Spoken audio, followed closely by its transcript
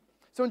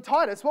So in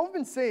Titus, what we've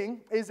been seeing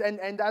is, and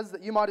as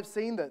you might have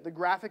seen the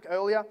graphic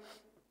earlier,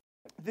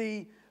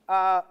 the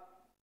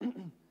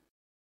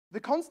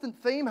constant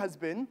theme has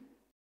been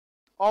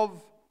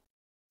of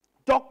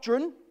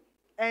doctrine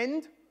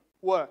and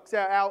works.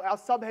 Our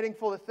subheading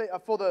for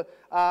the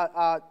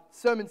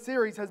sermon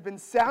series has been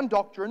sound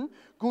doctrine,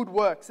 good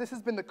works. This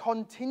has been the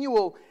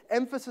continual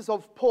emphasis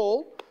of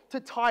Paul to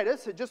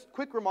Titus. So just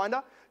quick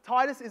reminder,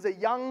 Titus is a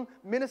young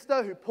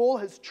minister who Paul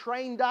has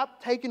trained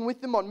up, taken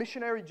with him on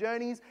missionary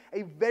journeys,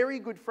 a very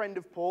good friend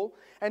of Paul.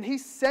 And he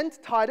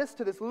sent Titus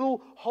to this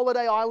little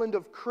holiday island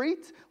of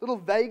Crete, little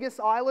Vegas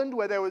island,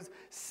 where there was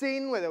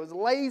sin, where there was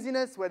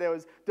laziness, where there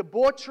was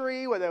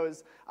debauchery, where there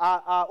was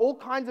all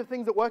kinds of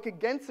things that work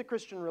against the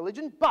Christian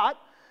religion. But,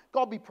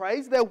 God be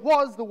praised, there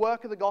was the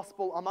work of the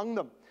gospel among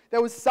them.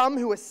 There was some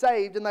who were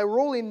saved, and they were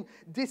all in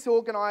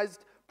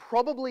disorganized,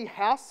 probably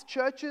house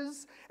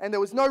churches, and there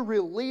was no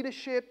real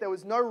leadership, there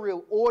was no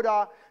real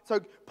order. So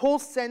Paul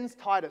sends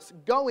Titus,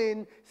 go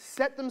in,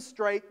 set them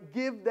straight,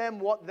 give them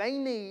what they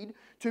need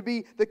to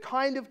be the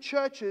kind of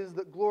churches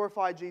that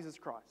glorify Jesus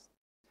Christ.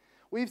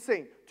 We've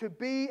seen, to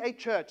be a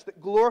church that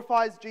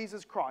glorifies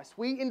Jesus Christ,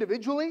 we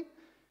individually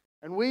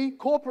and we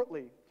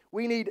corporately,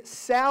 we need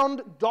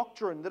sound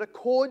doctrine that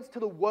accords to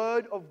the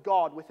Word of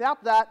God.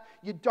 Without that,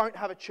 you don't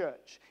have a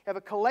church. You have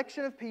a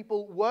collection of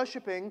people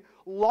worshipping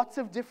lots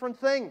of different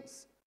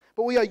things.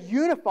 But we are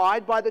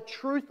unified by the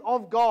truth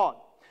of God.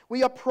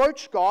 We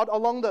approach God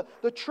along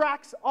the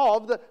tracks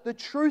of the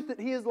truth that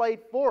He has laid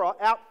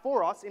out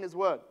for us in His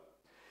Word.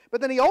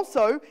 But then He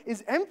also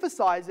is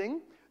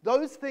emphasizing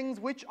those things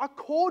which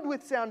accord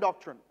with sound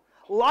doctrine.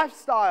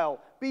 Lifestyle,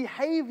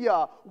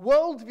 behavior,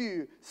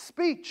 worldview,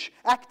 speech,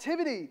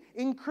 activity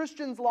in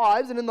Christians'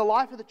 lives and in the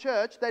life of the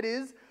church, that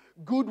is,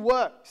 good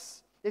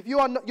works. If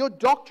your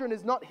doctrine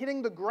is not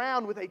hitting the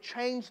ground with a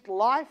changed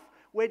life,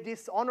 we're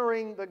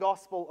dishonoring the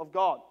gospel of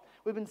God.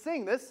 We've been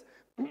seeing this,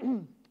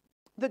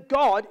 that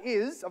God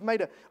is, I've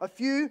made a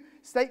few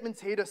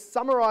statements here to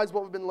summarize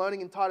what we've been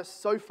learning in Titus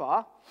so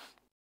far,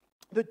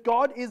 that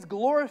God is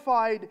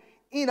glorified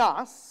in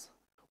us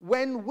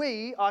when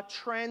we are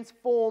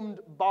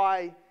transformed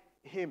by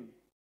Him.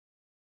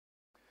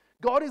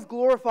 God is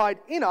glorified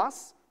in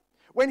us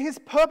when His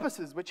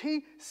purposes, which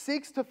He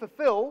seeks to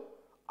fulfill,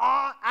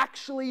 are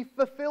actually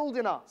fulfilled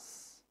in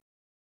us.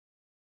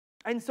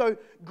 And so,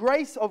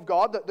 grace of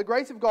God, the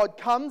grace of God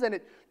comes and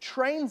it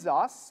trains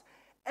us,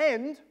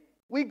 and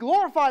we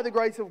glorify the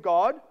grace of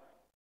God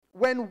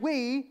when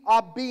we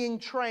are being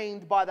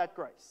trained by that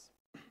grace.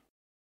 Let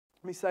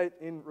me say it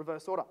in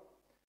reverse order.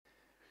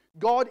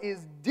 God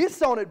is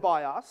dishonored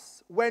by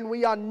us when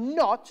we are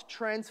not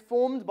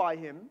transformed by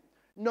Him,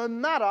 no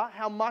matter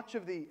how much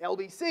of the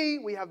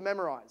LBC we have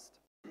memorized.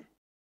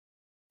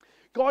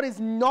 God is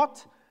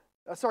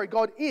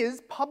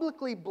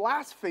publicly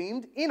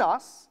blasphemed in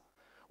us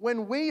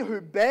when we who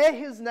bear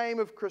His name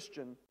of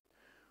Christian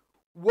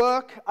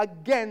work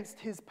against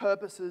His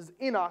purposes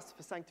in us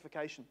for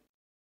sanctification.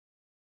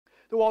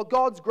 That while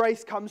God's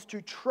grace comes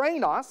to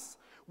train us,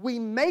 we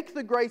make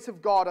the grace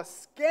of God a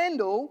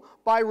scandal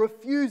by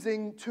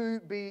refusing to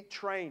be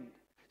trained.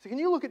 So can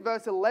you look at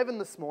verse 11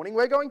 this morning?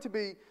 We're going to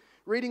be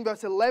reading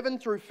verse 11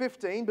 through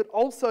 15, but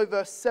also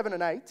verse 7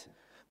 and 8.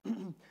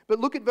 But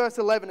look at verse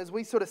 11 as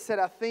we sort of set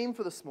our theme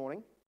for this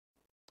morning.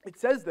 It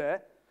says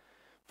there,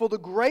 "For the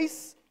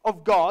grace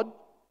of God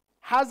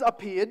has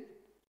appeared,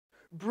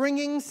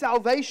 bringing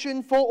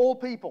salvation for all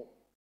people."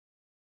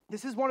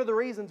 This is one of the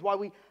reasons why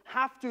we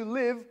have to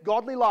live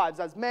godly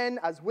lives as men,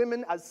 as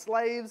women, as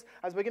slaves,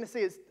 as we're going to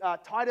see as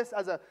Titus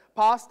as a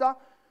pastor.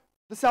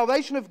 The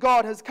salvation of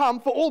God has come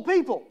for all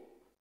people.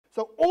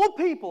 So all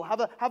people have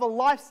a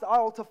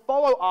lifestyle to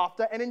follow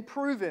after and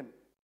improve in.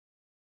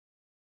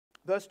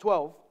 Verse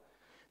 12,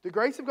 "The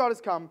grace of God has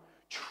come,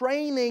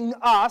 training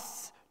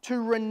us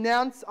to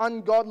renounce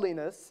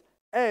ungodliness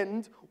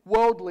and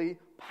worldly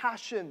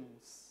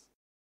passions."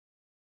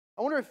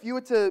 I wonder if you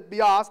were to be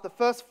asked the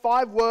first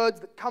 5 words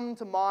that come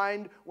to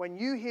mind when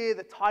you hear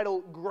the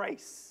title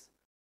grace.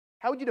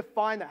 How would you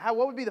define that?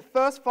 What would be the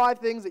first 5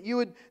 things that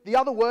the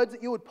other words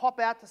that you would pop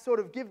out to sort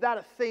of give that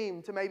a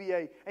theme to maybe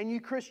a new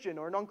Christian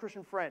or a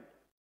non-Christian friend?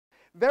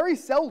 Very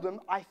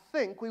seldom, I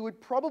think, we would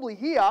probably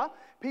hear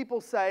people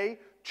say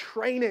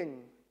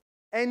training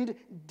and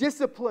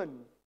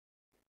discipline.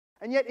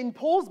 And yet in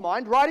Paul's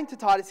mind, writing to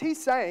Titus,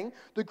 he's saying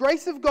the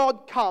grace of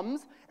God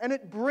comes and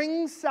it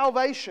brings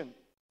salvation.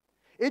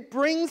 It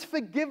brings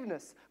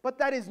forgiveness, but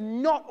that is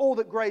not all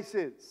that grace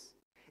is.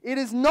 It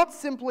is not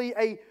simply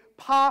a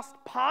past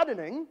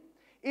pardoning.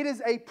 It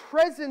is a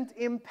present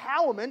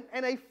empowerment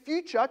and a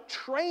future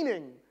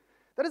training.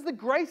 That is the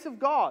grace of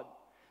God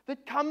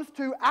that comes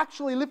to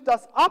actually lift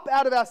us up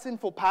out of our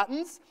sinful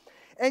patterns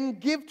and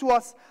give to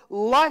us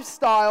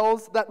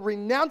lifestyles that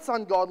renounce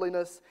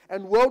ungodliness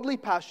and worldly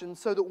passions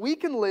so that we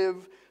can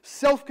live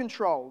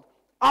self-controlled,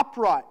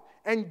 upright,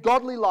 and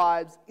godly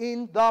lives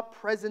in the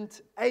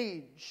present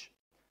age.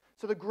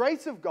 So the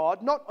grace of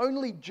God not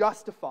only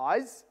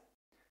justifies,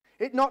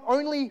 it not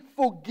only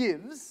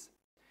forgives,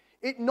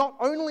 it not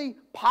only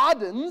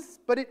pardons,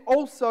 but it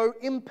also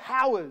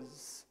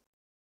empowers.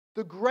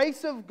 The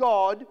grace of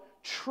God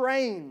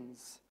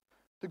trains.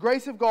 The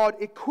grace of God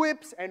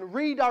equips and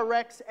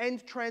redirects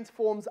and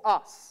transforms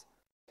us.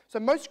 So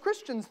most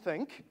Christians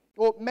think,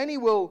 or many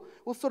will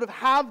sort of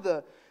have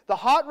the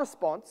heart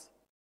response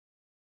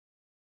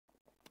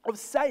of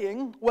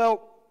saying,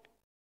 well,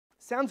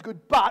 sounds good,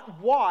 but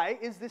why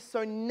is this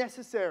so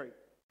necessary?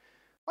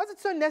 Why is it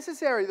so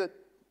necessary that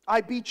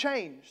I be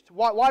changed?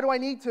 Why do I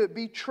need to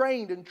be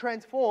trained and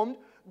transformed?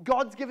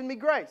 God's given me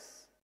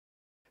grace.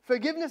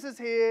 Forgiveness is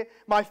here.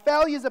 My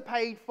failures are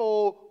paid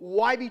for.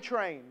 Why be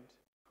trained?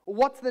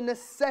 What's the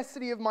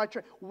necessity of my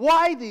training?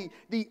 Why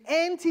the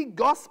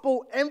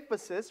anti-gospel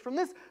emphasis from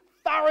this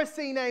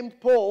Pharisee named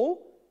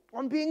Paul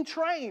on being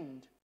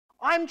trained?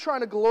 I'm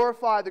trying to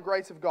glorify the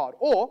grace of God.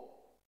 Or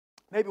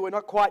maybe we're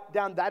not quite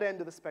down that end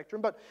of the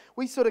spectrum, but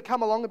we sort of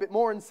come along a bit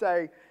more and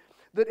say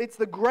that it's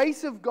the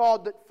grace of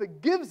God that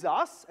forgives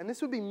us, and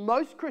this would be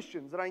most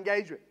Christians that I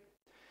engage with.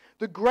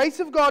 The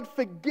grace of God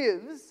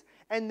forgives,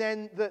 and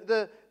then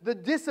the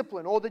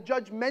discipline or the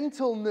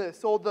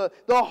judgmentalness or the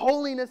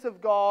holiness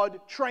of God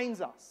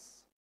trains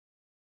us.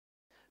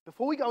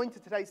 Before we go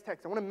into today's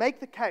text, I want to make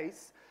the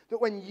case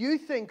that when you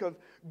think of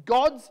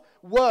God's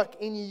work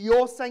in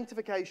your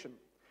sanctification,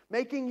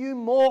 making you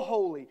more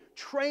holy,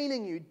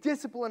 training you,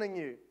 disciplining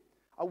you,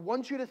 I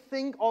want you to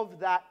think of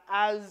that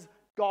as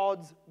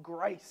God's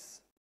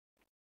grace.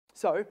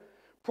 So,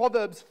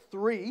 Proverbs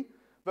 3,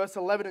 verse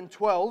 11 and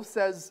 12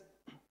 says,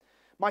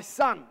 "My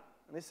son,"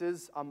 and this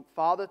is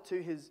father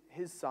to his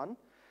son,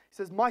 he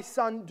says, "My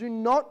son, do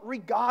not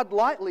regard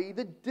lightly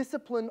the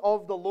discipline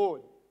of the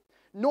Lord,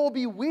 nor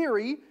be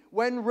weary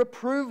when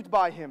reproved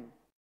by him.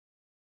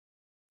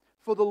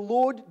 For the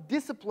Lord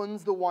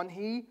disciplines the one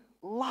he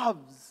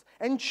loves,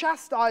 and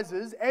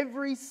chastises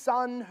every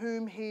son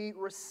whom he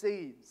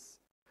receives."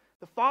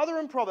 The father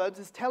in Proverbs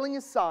is telling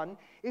his son,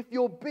 if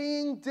you're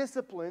being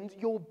disciplined,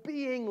 you're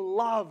being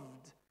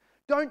loved.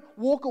 Don't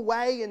walk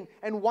away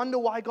and wonder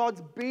why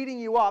God's beating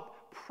you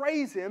up.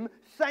 Praise him,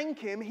 thank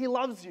him, he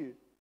loves you.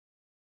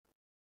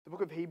 The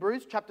book of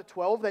Hebrews, chapter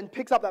 12, then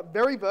picks up that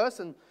very verse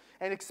and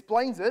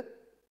explains it.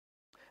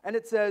 And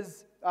it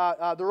says,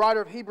 the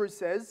writer of Hebrews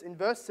says, in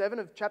verse 7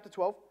 of chapter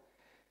 12,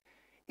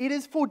 "It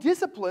is for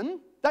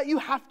discipline that you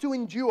have to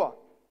endure.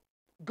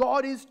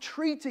 God is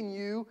treating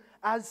you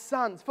as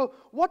sons. For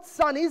what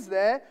son is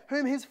there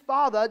whom his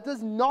father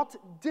does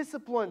not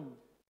discipline?"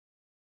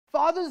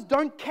 Fathers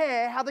don't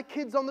care how the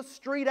kids on the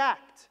street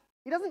act.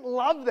 He doesn't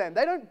love them.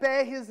 They don't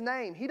bear his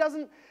name. He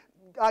doesn't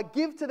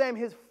give to them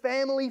his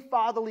family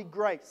fatherly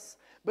grace.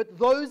 But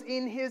those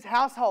in his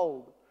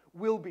household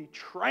will be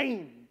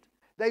trained.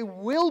 They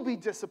will be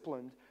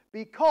disciplined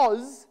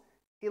because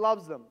he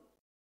loves them.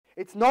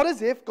 It's not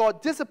as if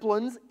God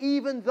disciplines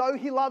even though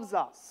he loves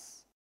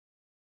us.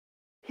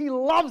 He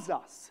loves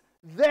us.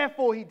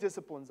 Therefore, he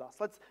disciplines us.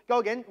 Let's go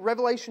again.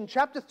 Revelation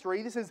chapter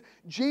 3. This is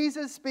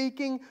Jesus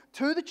speaking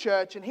to the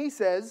church, and he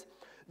says,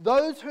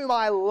 "Those whom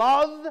I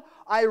love,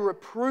 I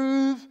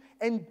reprove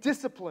and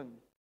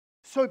discipline.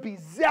 So be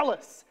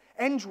zealous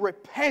and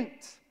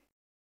repent."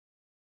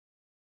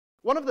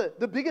 One of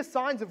the biggest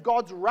signs of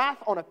God's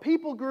wrath on a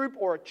people group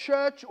or a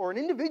church or an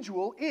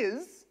individual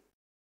is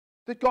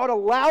that God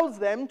allows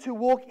them to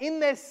walk in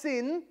their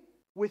sin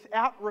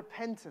without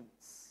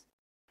repentance,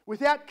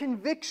 without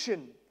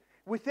conviction,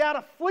 without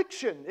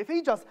affliction. If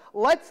he just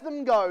lets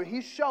them go,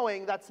 he's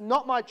showing that's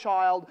not my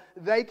child,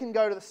 they can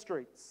go to the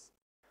streets.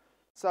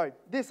 So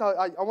this,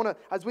 I want to,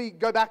 as we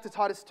go back to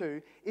Titus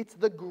 2, it's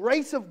the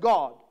grace of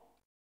God.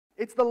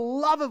 It's the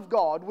love of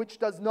God which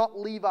does not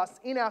leave us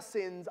in our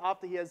sins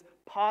after he has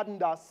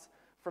pardoned us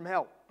from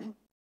hell.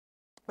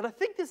 But I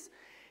think this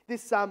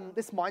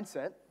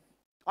mindset,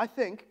 I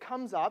think,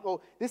 comes up,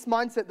 or this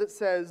mindset that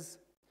says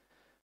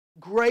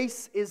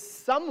grace is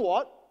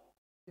somewhat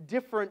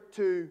different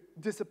to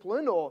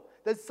discipline, or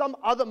there's some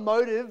other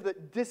motive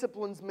that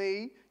disciplines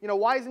me. You know,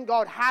 why isn't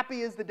God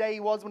happy as the day he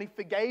was when he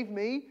forgave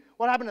me?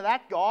 What happened to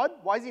that God?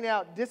 Why is he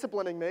now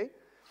disciplining me?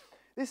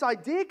 This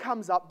idea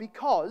comes up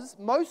because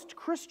most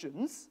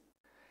Christians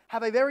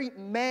have a very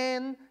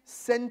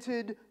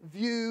man-centered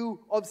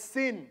view of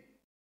sin.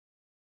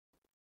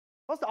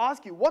 I was to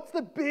ask you, what's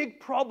the big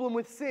problem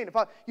with sin? If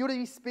you were to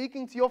be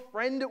speaking to your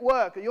friend at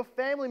work or your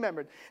family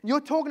member, and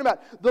you're talking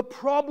about the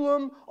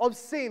problem of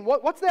sin,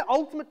 what's their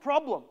ultimate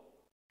problem?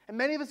 And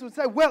many of us would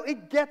say, well,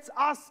 it gets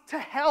us to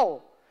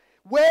hell.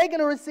 We're going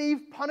to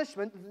receive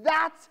punishment.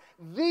 That's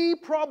the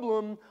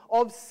problem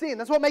of sin.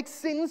 That's what makes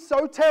sin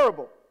so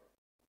terrible.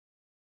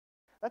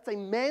 That's a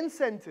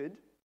man-centered,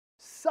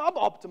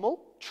 suboptimal,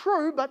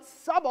 true but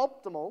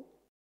suboptimal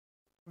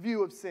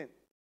view of sin.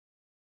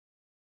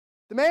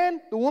 The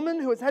man, the woman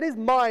who has had his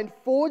mind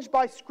forged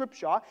by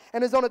Scripture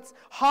and is on its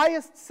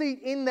highest seat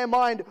in their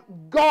mind,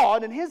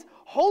 God and his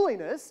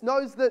holiness,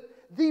 knows that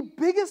the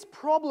biggest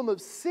problem of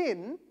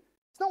sin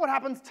is not what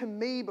happens to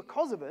me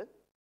because of it,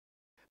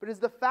 but is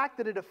the fact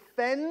that it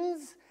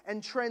offends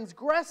and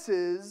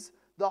transgresses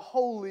the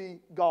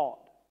holy God.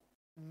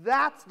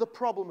 That's the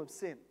problem of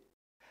sin.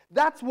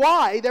 That's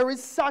why there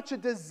is such a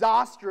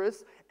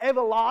disastrous,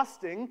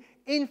 everlasting,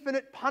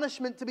 infinite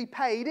punishment to be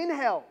paid in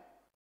hell.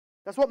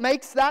 That's what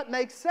makes that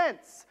make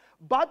sense.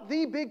 But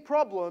the big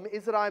problem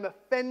is that I'm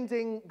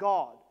offending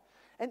God.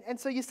 And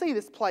so you see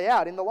this play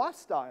out in the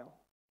lifestyle.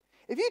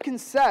 If you can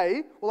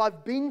say, well,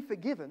 I've been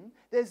forgiven,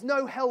 there's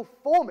no hell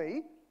for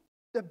me,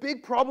 the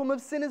big problem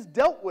of sin is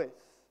dealt with.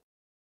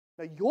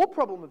 Now, your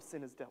problem of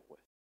sin is dealt with.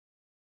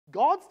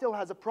 God still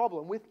has a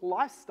problem with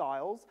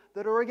lifestyles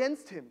that are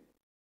against Him.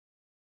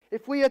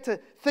 If we are to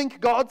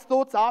think God's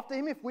thoughts after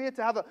Him, if we are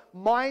to have a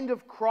mind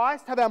of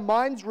Christ, have our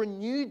minds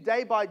renewed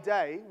day by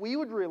day, we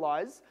would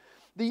realize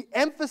the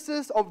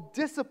emphasis of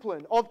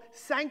discipline, of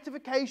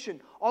sanctification,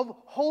 of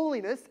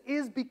holiness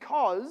is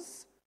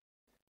because,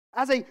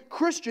 as a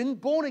Christian,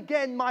 born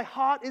again, my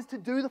heart is to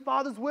do the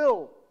Father's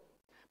will.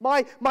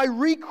 My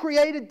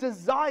recreated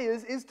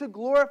desires is to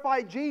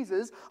glorify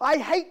Jesus. I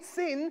hate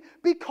sin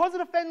because it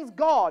offends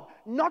God,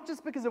 not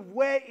just because of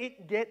where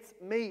it gets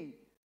me.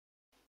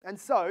 And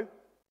so,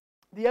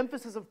 the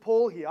emphasis of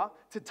Paul here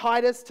to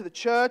Titus, to the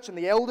church and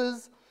the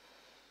elders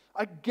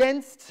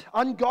against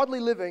ungodly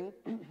living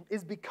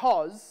is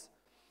because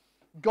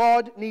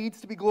God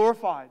needs to be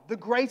glorified. The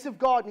grace of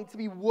God needs to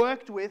be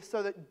worked with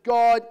so that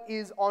God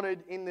is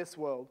honored in this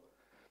world.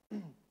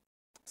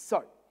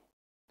 So,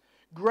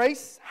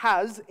 grace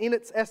has in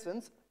its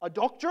essence a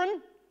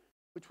doctrine,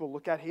 which we'll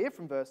look at here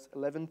from verse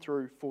 11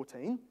 through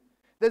 14.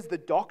 There's the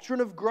doctrine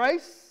of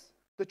grace,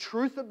 the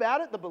truth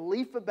about it, the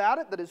belief about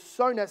it that is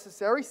so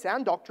necessary,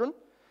 sound doctrine.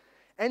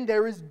 And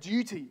there is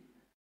duty.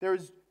 There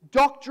is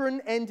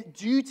doctrine and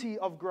duty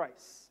of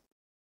grace.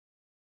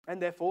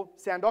 And therefore,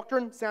 sound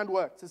doctrine, sound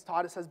works, as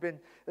Titus has been,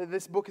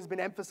 this book has been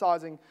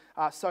emphasizing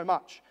so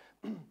much.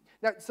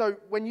 Now, so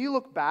when you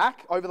look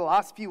back over the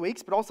last few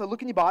weeks, but also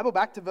look in your Bible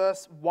back to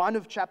verse 1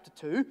 of chapter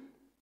 2,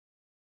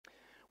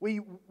 we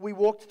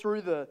walked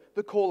through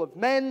the call of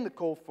men, the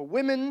call for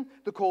women,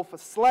 the call for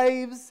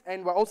slaves,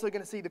 and we're also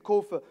going to see the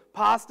call for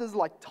pastors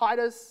like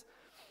Titus.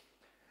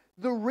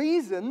 The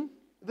reason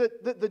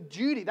that the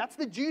duty, that's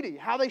the duty,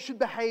 how they should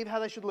behave, how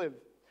they should live.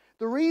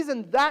 The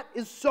reason that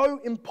is so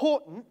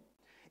important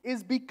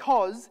is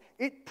because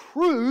it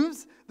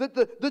proves that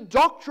the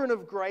doctrine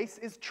of grace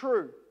is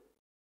true.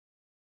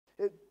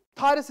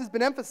 Titus has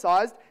been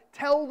emphasized,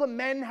 tell the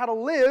men how to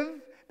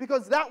live,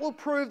 because that will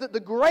prove that the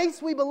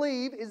grace we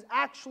believe is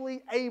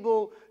actually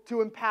able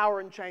to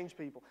empower and change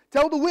people.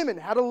 Tell the women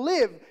how to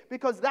live,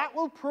 because that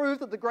will prove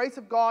that the grace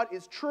of God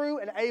is true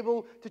and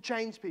able to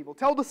change people.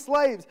 Tell the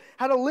slaves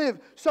how to live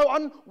so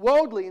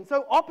unworldly and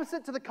so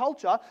opposite to the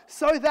culture,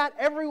 so that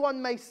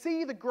everyone may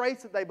see the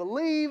grace that they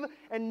believe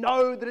and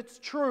know that it's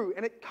true,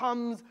 and it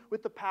comes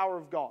with the power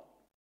of God.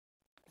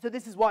 So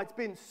this is why it's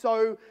been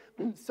so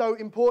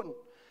important.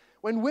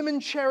 When women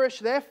cherish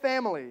their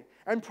family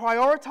and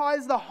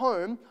prioritize the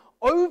home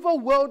over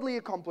worldly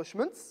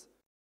accomplishments,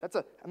 that's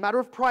a matter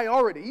of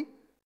priority,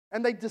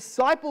 and they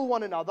disciple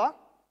one another,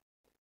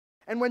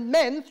 and when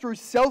men, through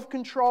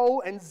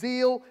self-control and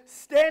zeal,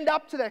 stand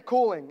up to their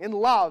calling in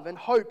love and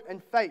hope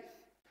and faith,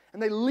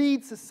 and they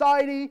lead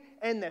society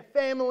and their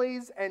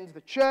families and the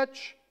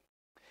church,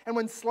 and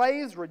when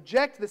slaves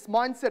reject this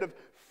mindset of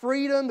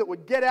freedom that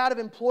would get out of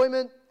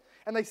employment,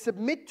 and they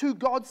submit to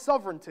God's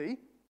sovereignty,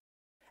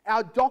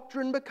 our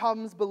doctrine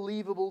becomes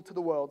believable to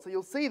the world. So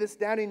you'll see this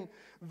down in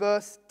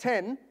verse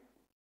 10.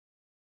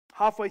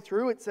 Halfway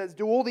through it says,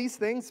 do all these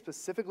things,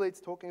 specifically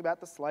it's talking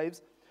about the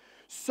slaves,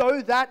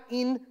 so that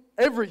in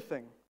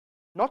everything,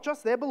 not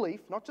just their belief,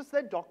 not just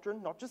their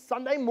doctrine, not just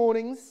Sunday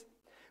mornings,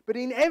 but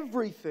in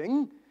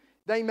everything,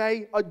 they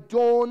may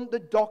adorn the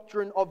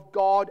doctrine of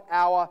God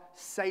our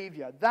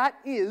Savior. That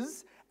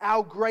is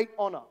our great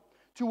honor,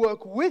 to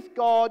work with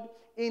God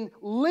in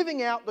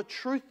living out the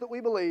truth that we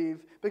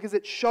believe, because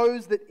it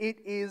shows that it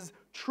is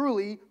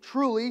truly,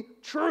 truly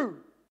true.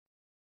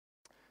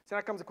 So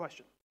now comes a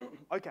question.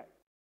 Okay.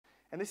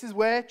 And this is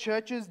where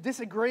churches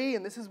disagree,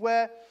 and this is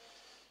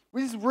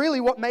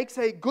really what makes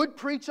a good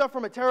preacher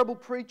from a terrible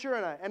preacher,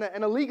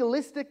 and a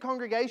legalistic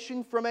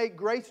congregation from a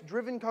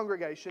grace-driven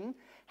congregation.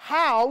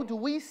 How do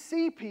we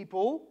see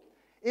people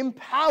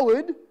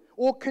empowered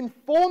or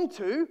conform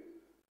to?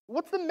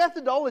 What's the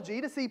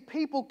methodology to see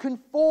people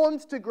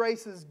conformed to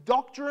grace's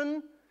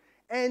doctrine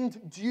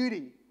and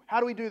duty? How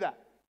do we do that?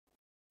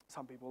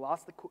 Some people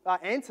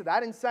answer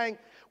that in saying,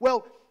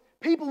 well,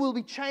 people will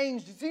be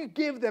changed as you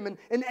give them an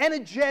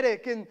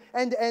energetic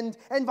and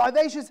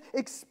vivacious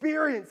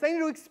experience. They need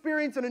to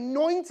experience an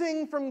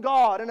anointing from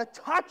God and a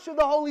touch of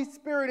the Holy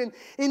Spirit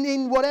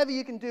in whatever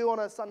you can do on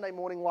a Sunday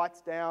morning,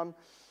 lights down,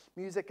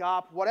 music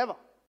up, whatever,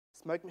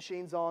 smoke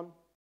machines on.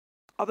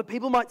 Other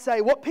people might say,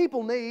 what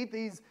people need,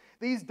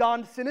 these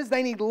darned sinners,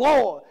 they need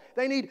law,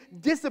 they need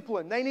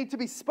discipline, they need to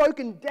be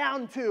spoken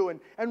down to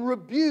and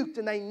rebuked,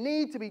 and they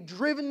need to be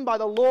driven by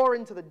the law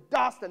into the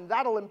dust, and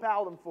that'll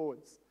empower them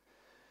forwards.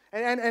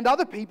 And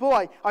other people,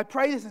 I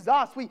pray this is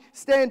us, we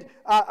stand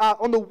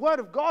on the Word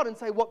of God and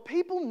say what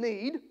people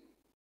need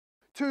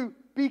to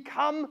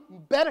become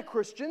better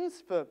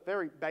Christians, for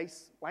very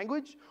base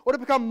language, or to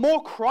become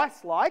more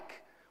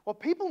Christ-like, What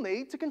people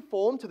need to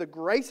conform to the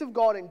grace of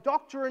God in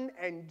doctrine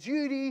and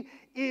duty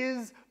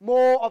is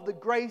more of the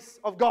grace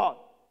of God.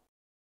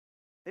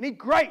 They need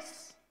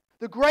grace.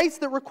 The grace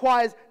that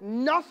requires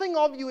nothing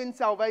of you in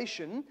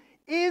salvation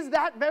is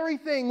that very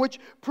thing which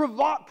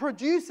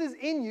produces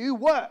in you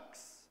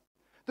works.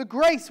 The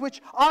grace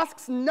which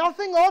asks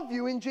nothing of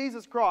you in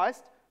Jesus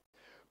Christ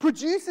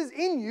produces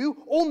in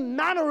you all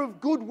manner of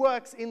good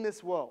works in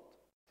this world.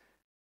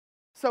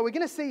 So we're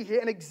going to see here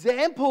an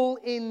example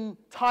in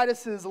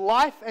Titus's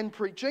life and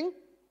preaching,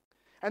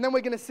 and then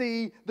we're going to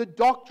see the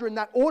doctrine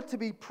that ought to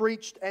be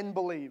preached and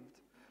believed.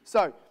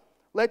 So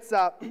let's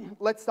start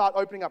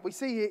opening up. We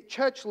see here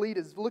church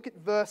leaders. Look at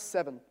verse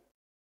 7.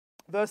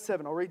 Verse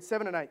 7, I'll read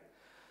 7 and 8.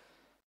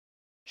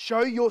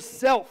 Show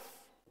yourself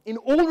in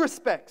all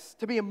respects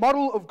to be a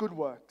model of good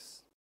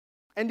works,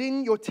 and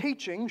in your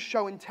teaching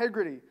show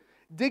integrity,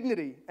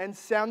 dignity, and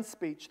sound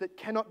speech that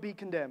cannot be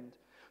condemned,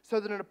 so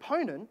that an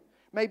opponent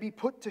may be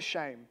put to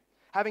shame,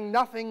 having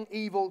nothing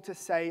evil to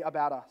say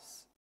about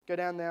us. Go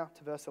down now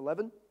to verse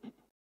 11.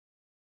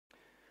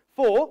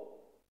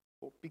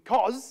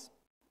 Because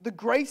the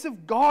grace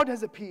of God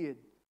has appeared,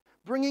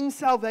 bringing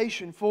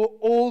salvation for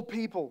all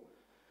people,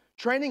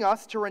 training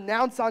us to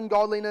renounce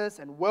ungodliness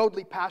and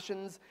worldly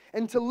passions,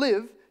 and to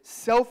live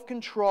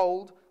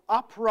self-controlled,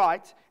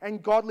 upright,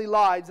 and godly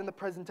lives in the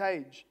present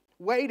age,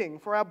 waiting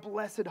for our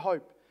blessed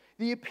hope,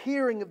 the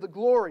appearing of the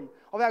glory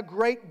of our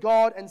great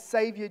God and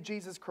Savior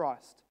Jesus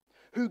Christ,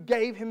 who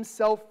gave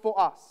himself for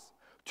us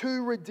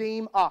to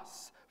redeem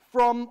us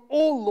from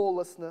all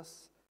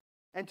lawlessness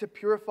and to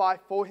purify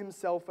for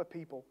himself a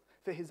people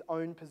for his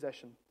own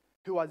possession,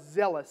 who are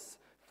zealous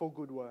for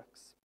good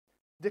works.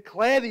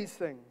 Declare these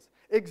things,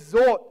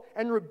 exhort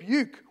and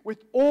rebuke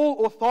with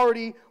all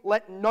authority.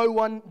 Let no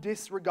one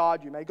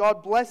disregard you. May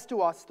God bless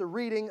to us the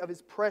reading of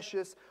his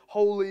precious,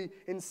 holy,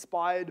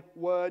 inspired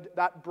word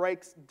that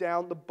breaks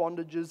down the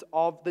bondages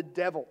of the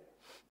devil.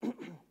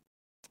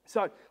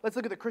 So let's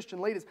look at the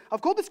Christian leaders.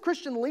 I've called this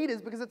Christian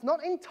leaders because it's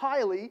not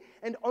entirely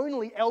and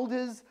only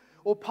elders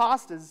or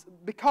pastors,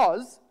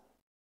 because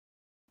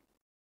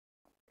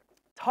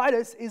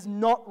Titus is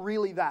not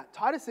really that.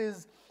 Titus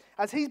is,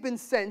 as he's been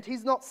sent,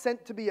 he's not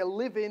sent to be a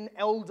live-in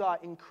elder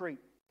in Crete.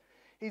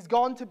 He's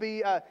gone to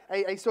be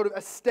a sort of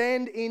a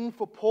stand-in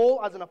for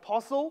Paul as an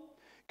apostle.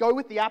 Go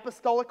with the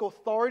apostolic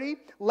authority,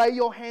 lay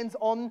your hands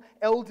on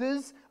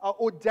elders,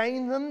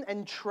 ordain them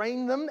and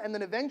train them, and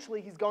then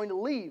eventually he's going to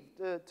leave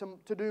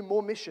to do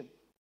more mission.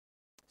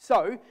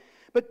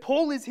 But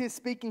Paul is here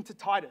speaking to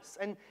Titus,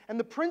 and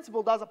the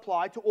principle does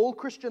apply to all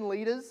Christian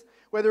leaders,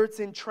 whether it's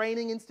in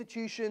training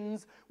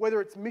institutions,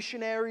 whether it's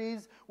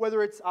missionaries,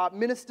 whether it's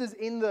ministers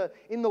in the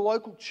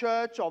local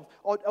church on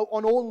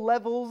all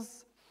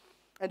levels,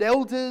 and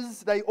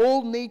elders. They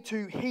all need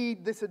to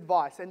heed this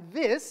advice. And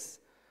this,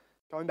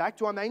 going back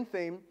to our main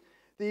theme,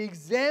 the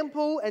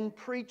example and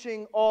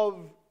preaching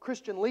of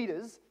Christian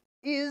leaders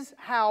is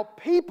how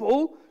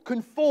people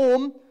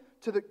conform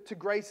to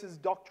grace's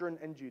doctrine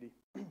and duty.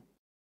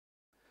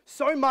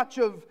 So much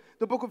of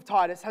the book of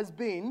Titus has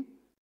been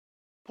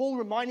Paul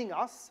reminding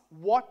us,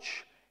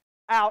 watch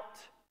out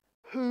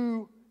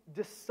who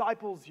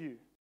disciples you.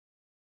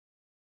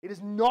 It is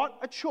not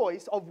a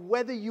choice of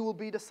whether you will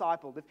be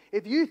discipled.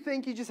 If you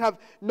think you just have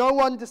no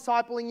one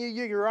discipling you,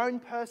 you're your own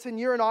person,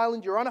 you're an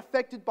island, you're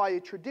unaffected by your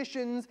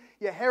traditions,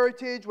 your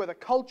heritage, whether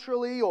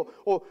culturally or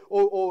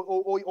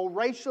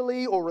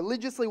racially or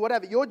religiously,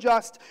 whatever,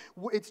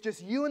 it's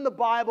just you and the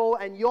Bible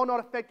and you're not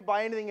affected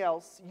by anything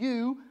else,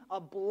 you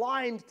are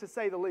blind, to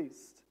say the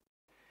least.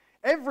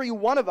 Every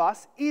one of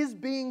us is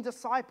being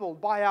discipled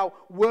by our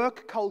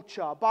work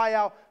culture, by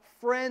our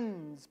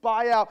friends,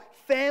 by our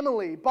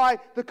family, by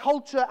the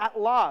culture at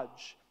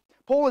large.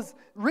 Paul has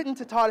written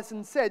to Titus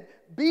and said,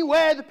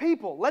 beware the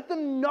people. Let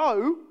them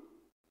know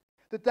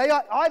that they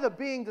are either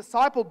being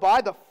discipled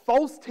by the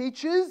false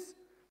teachers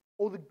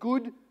or the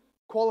good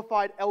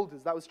qualified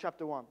elders. That was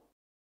chapter 1.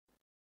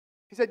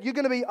 He said, you're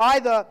going to be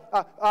either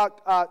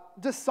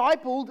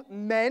discipled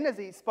men, as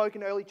he spoke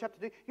in early chapter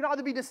 2. You can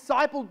either be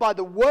discipled by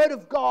the word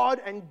of God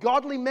and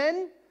godly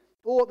men,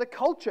 or the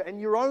culture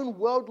and your own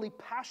worldly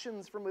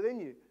passions from within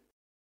you.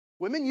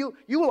 Women, you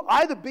will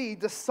either be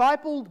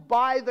discipled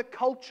by the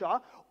culture,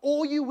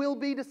 or you will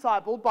be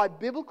discipled by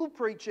biblical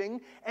preaching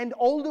and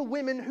older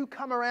women who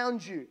come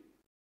around you.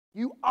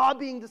 You are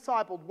being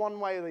discipled one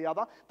way or the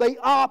other. They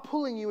are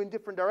pulling you in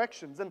different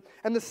directions.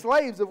 And the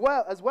slaves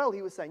as well,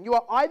 he was saying, you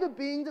are either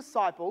being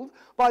discipled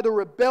by the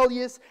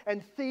rebellious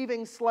and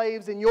thieving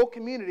slaves in your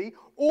community,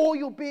 or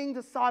you're being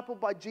discipled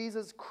by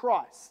Jesus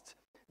Christ.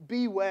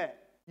 Beware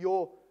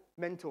your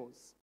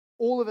mentors.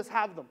 All of us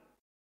have them.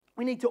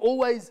 We need to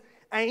always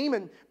aim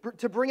and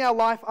to bring our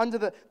life under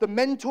the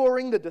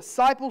mentoring, the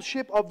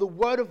discipleship of the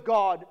Word of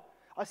God,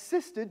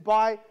 assisted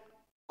by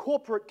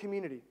corporate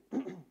community.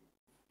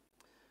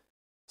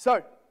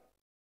 So,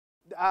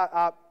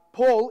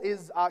 Paul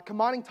is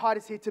commanding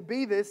Titus here to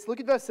be this, look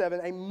at verse 7,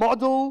 a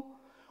model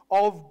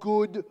of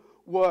good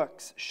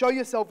works. Show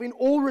yourself in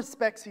all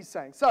respects, he's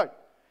saying. So,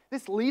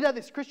 this leader,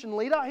 this Christian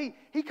leader,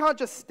 he can't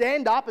just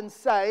stand up and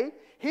say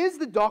Here's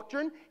the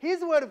doctrine. Here's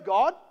the word of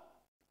God.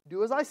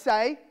 Do as I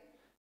say.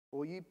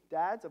 All you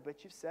dads, I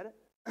bet you've said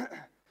it.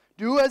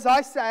 Do as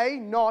I say,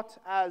 not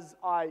as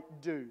I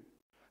do.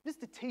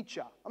 Just a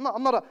teacher. I'm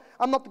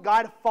not the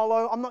guy to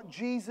follow. I'm not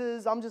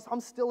Jesus.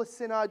 I'm still a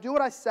sinner. Do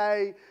what I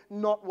say,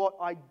 not what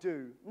I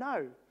do.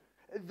 No,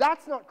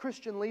 that's not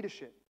Christian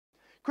leadership.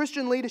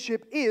 Christian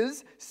leadership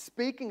is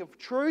speaking of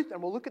truth,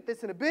 and we'll look at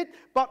this in a bit,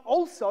 but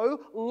also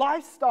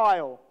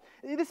lifestyle.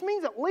 This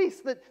means at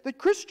least that the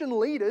Christian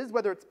leaders,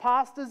 whether it's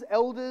pastors,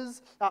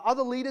 elders,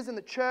 other leaders in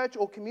the church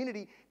or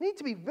community, need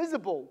to be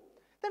visible.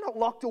 They're not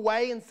locked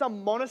away in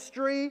some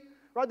monastery,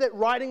 right? They're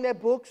writing their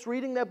books,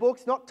 reading their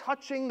books, not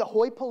touching the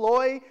hoi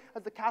polloi,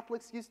 as the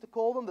Catholics used to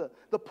call them,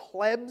 the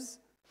plebs.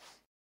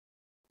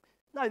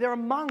 No, they're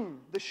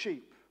among the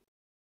sheep.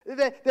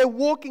 They're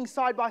walking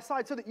side by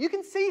side so that you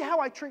can see how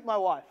I treat my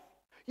wife.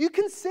 You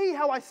can see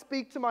how I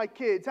speak to my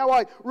kids, how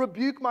I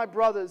rebuke my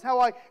brothers, how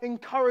I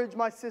encourage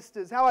my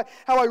sisters, how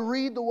I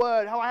read the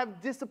word, how I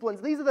have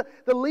disciplines. These are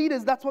the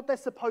leaders, that's what they're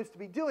supposed to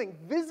be doing,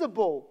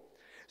 visible,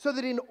 so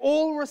that in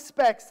all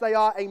respects they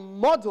are a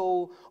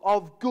model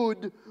of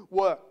good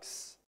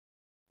works.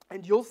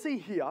 And you'll see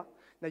here,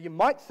 now you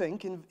might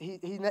think, and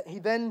he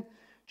then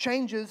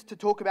changes to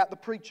talk about the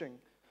preaching.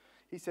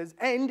 He says,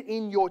 and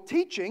in your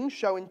teaching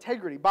show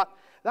integrity. But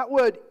that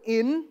word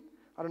in,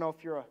 I don't know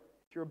if you're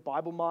a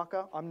Bible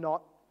marker. I'm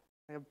not.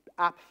 I have an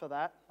app for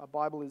that. My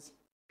Bible is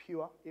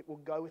pure. It will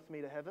go with me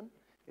to heaven.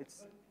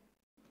 It's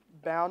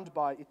bound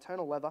by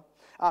eternal leather.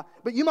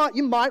 But you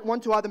might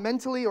want to either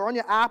mentally or on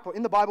your app or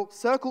in the Bible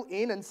circle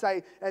in and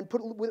say, and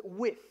put it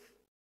with.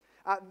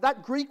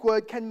 That Greek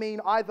word can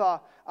mean either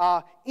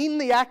in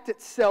the act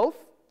itself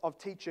of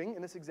teaching,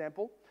 in this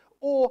example,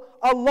 or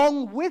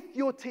along with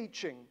your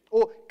teaching,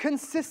 or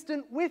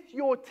consistent with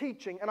your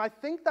teaching. And I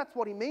think that's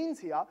what he means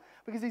here,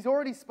 because he's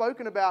already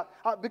spoken about,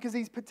 because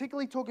he's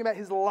particularly talking about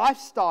his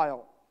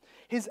lifestyle,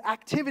 his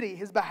activity,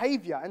 his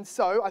behavior. And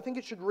so I think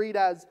it should read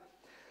as,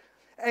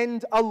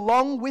 and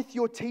along with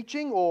your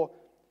teaching, or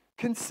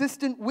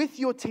consistent with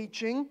your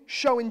teaching,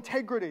 show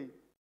integrity,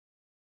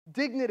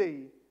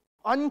 dignity,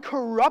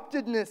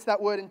 uncorruptedness,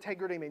 that word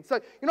integrity means. So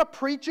you're not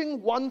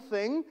preaching one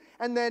thing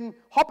and then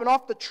hopping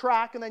off the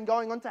track and then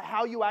going on to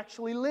how you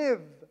actually live.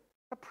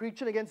 You're not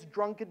preaching against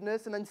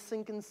drunkenness and then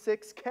sinking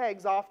 6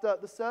 kegs after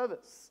the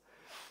service.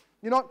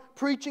 You're not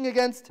preaching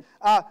against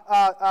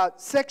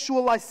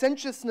sexual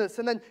licentiousness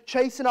and then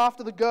chasing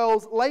after the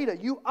girls later.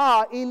 You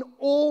are in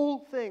all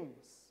things.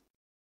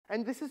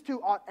 And this is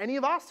to any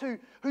of us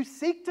who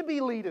seek to be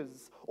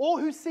leaders or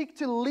who seek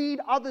to lead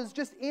others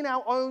just in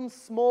our own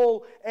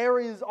small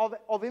areas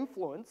of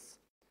influence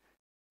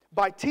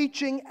by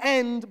teaching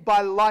and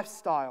by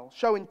lifestyle.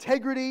 Show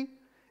integrity,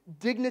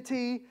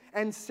 dignity,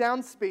 and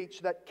sound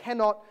speech that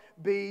cannot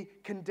be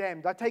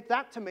condemned. I take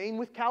that to mean,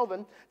 with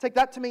Calvin, take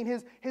that to mean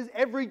his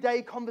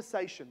everyday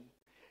conversation.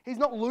 He's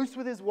not loose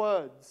with his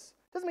words.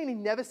 Doesn't mean he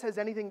never says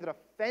anything that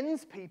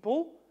offends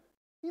people.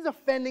 He's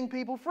offending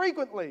people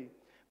frequently,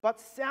 but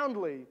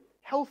soundly,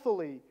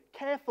 healthily,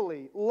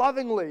 carefully,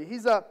 lovingly.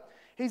 He's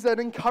an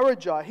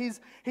encourager. He's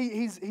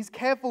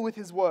careful with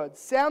his words.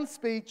 Sound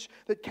speech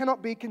that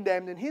cannot be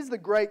condemned. And here's the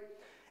great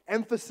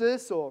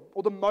emphasis or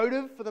the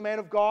motive for the man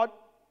of God,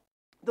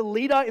 the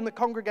leader in the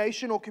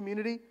congregation or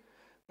community.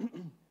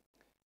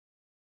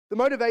 The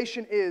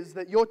motivation is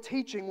that your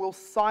teaching will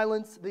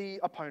silence the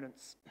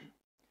opponents.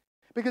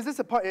 Because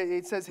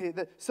it says here,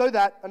 that so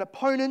that an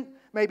opponent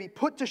may be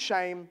put to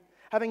shame,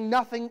 having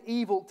nothing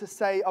evil to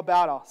say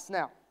about us.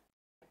 Now,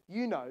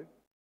 you know,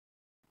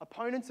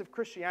 opponents of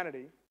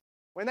Christianity,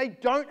 when they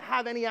don't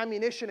have any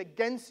ammunition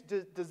against,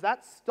 does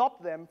that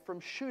stop them from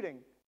shooting?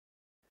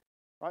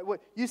 Right?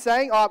 What you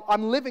saying,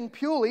 I'm living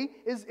purely,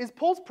 is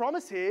Paul's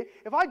promise here.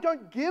 If I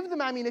don't give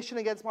them ammunition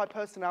against my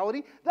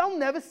personality, they'll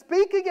never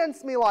speak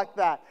against me like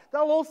that.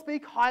 They'll all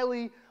speak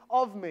highly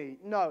of me.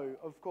 No,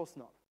 of course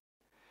not.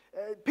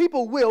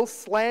 People will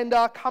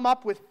slander, come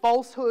up with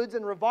falsehoods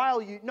and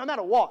revile you no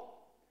matter what.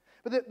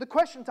 But the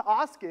question to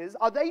ask is,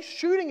 are they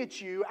shooting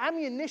at you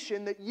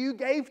ammunition that you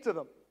gave to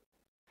them?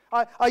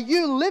 Are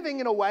you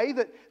living in a way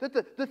that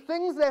the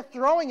things they're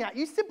throwing at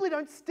you simply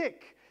don't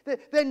stick?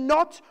 They're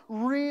not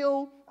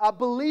real,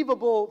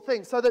 believable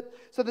things. So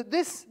that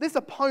this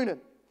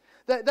opponent,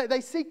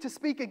 they seek to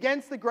speak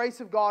against the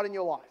grace of God in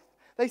your life.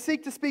 They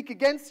seek to speak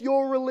against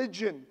your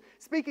religion,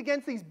 speak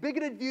against these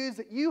bigoted views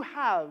that you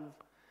have.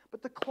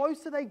 But the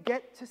closer they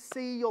get to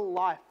see your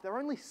life, they're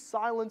only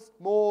silenced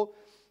more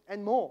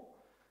and more.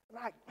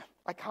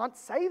 I can't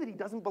say that he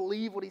doesn't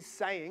believe what he's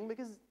saying,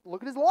 because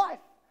look at his life.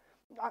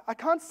 I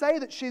can't say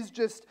that she's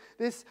just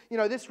this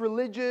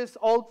religious,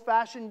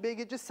 old-fashioned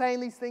bigot, just saying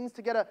these things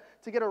to get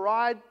a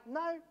ride.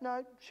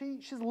 No,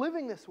 she's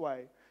living this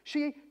way.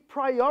 She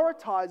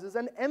prioritizes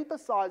and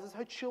emphasizes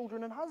her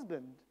children and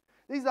husband.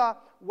 These are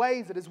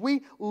ways that as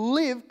we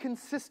live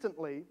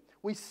consistently,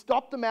 we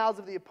stop the mouths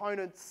of the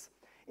opponents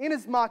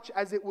inasmuch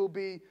as it will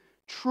be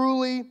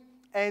truly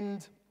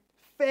and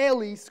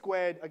fairly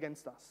squared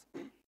against us.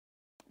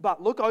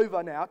 But look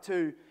over now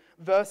to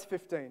verse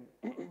 15.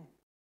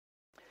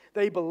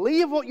 They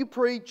believe what you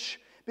preach.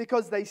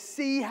 because they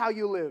see how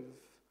you live.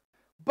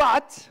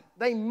 But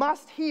they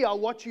must hear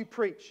what you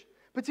preach.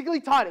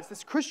 Particularly Titus,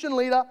 this Christian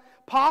leader,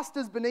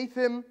 pastors beneath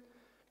him,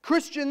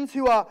 Christians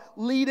who are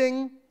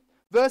leading.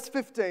 Verse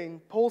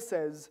 15, Paul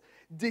says,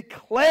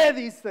 declare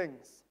these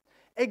things,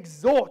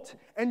 exhort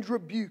and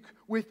rebuke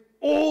with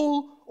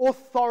all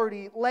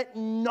authority. Let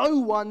no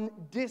one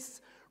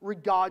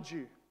disregard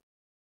you.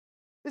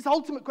 This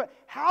ultimate question,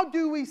 how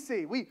do we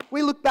see? We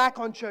look back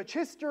on church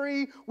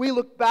history, we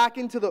look back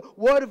into the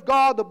Word of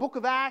God, the book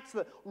of Acts,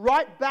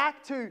 right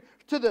back to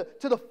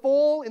the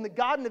fall in the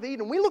Garden of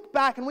Eden. We look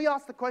back and we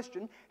ask the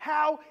question,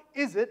 how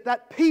is it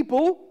that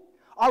people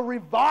are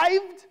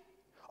revived,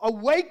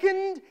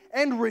 awakened,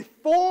 and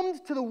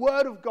reformed to the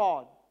Word of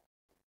God?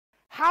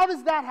 How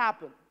does that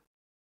happen?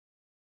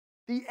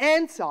 The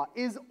answer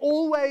is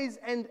always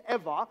and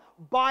ever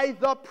by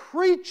the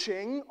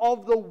preaching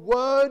of the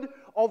Word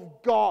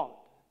of God.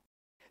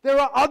 There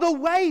are other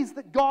ways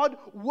that God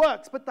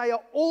works, but they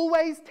are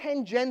always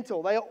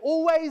tangential. They are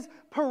always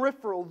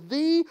peripheral.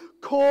 The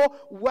core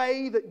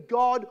way that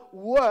God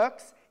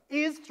works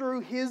is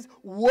through His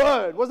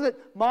Word. Wasn't it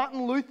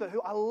Martin Luther,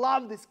 who, I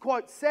love this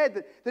quote,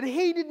 said that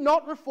he did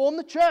not reform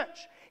the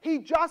church. He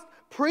just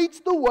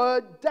preached the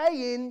Word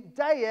day in,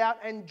 day out,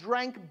 and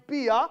drank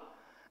beer,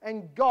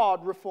 and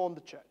God reformed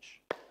the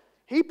church.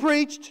 He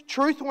preached,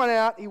 truth went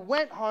out, he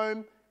went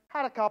home,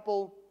 had a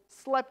couple,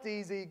 slept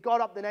easy,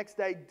 got up the next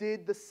day,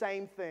 did the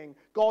same thing.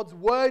 God's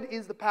Word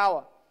is the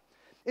power.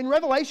 In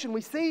Revelation, we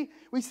see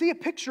a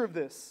picture of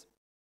this.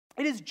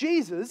 It is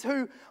Jesus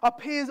who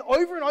appears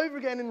over and over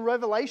again in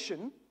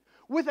Revelation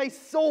with a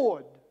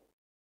sword.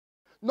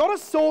 Not a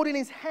sword in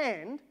his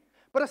hand,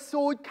 but a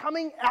sword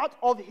coming out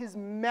of his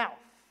mouth.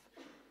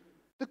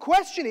 The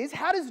question is,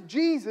 how does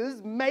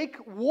Jesus make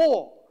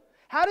war?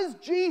 How does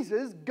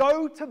Jesus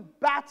go to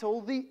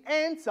battle? The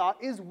answer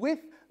is with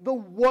the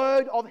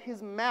word of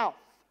his mouth,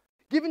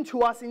 given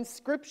to us in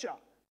Scripture.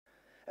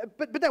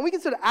 But then we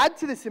can sort of add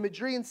to this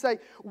imagery and say,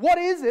 what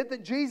is it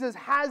that Jesus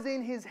has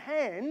in his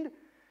hand?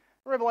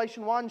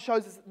 Revelation 1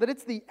 shows us that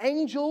it's the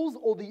angels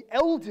or the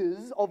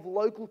elders of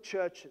local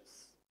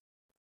churches.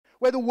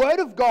 Where the Word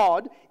of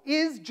God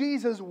is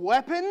Jesus'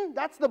 weapon,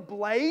 that's the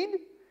blade,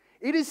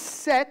 it is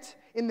set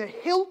in the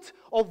hilt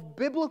of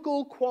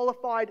biblical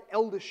qualified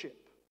eldership.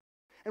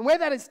 And where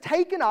that is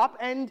taken up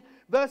and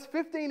verse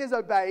 15 is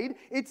obeyed,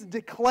 it's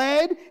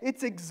declared,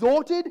 it's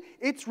exhorted,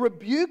 it's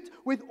rebuked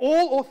with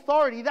all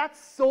authority. That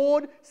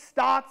sword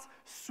starts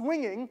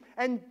swinging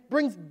and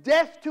brings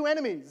death to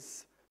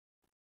enemies.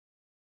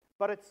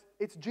 But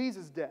it's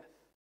Jesus' death.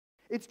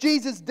 It's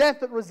Jesus'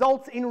 death that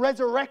results in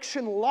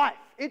resurrection life.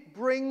 It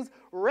brings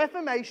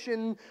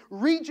reformation,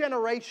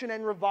 regeneration,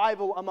 and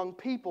revival among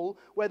people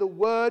where the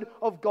Word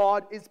of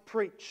God is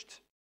preached.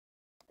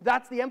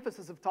 That's the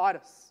emphasis of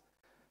Titus.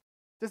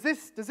 Does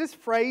this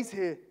phrase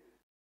here,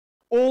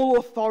 all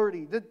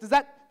authority, does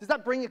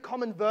that bring a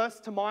common verse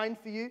to mind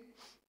for you?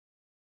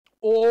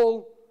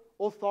 All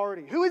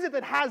authority. Who is it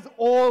that has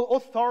all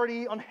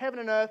authority on heaven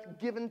and earth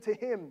given to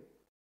him?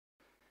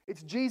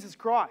 It's Jesus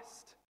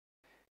Christ.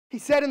 He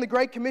said in the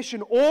Great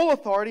Commission, all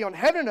authority on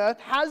heaven and earth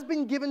has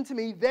been given to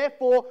me,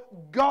 therefore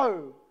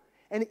go.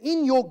 And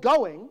in your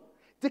going,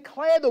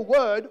 declare the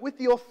word with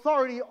the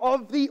authority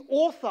of the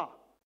author.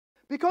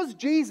 Because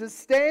Jesus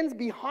stands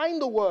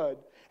behind the word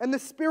and the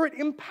Spirit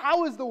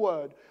empowers the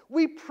word,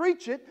 we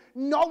preach it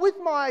not with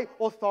my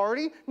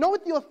authority, not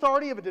with the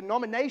authority of a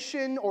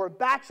denomination or a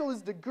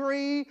bachelor's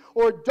degree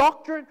or a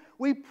doctorate.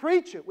 We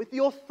preach it with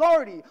the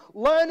authority,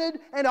 learned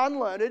and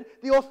unlearned,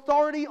 the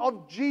authority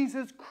of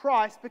Jesus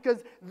Christ,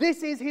 because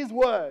this is His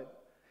word.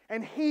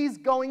 And He's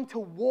going to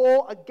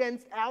war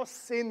against our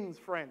sins,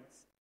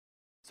 friends.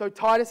 So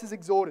Titus is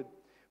exhorted.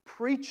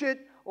 Preach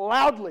it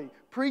loudly.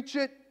 Preach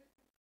it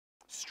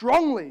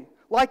strongly,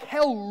 like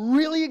hell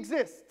really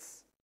exists.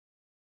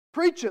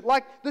 Preach it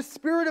like the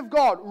Spirit of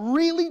God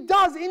really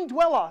does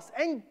indwell us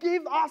and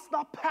give us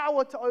the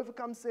power to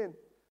overcome sin.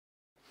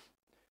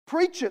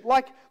 Preach it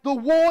like the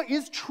war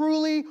is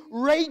truly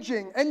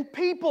raging and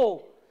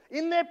people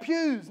in their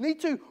pews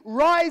need to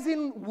rise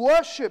in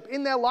worship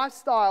in their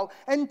lifestyle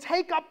and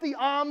take up the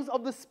arms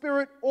of the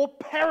Spirit or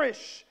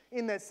perish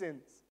in their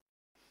sins.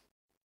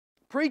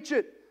 Preach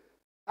it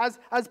as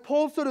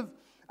Paul sort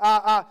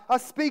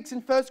of speaks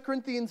in 1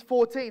 Corinthians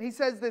 14. He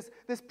says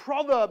this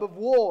proverb of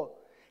war.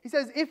 He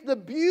says, if the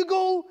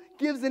bugle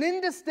gives an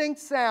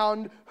indistinct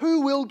sound, who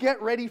will get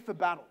ready for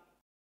battle?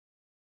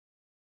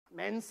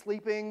 Men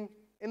sleeping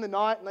in the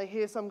night and they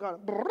hear some kind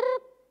of brrr.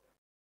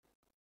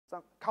 So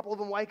a couple of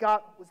them wake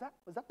up. Was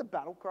that the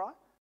battle cry?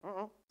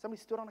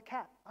 Somebody stood on a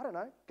cat. I don't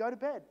know. Go to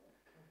bed.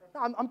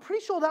 No, I'm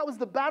pretty sure that was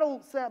the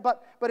battle sound,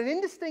 but an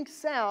indistinct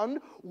sound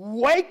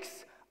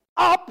wakes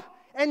up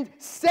and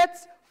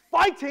sets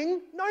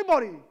fighting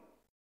nobody.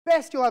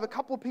 Best you'll have a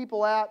couple of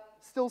people out,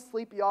 still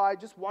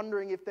sleepy-eyed, just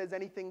wondering if there's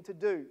anything to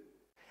do.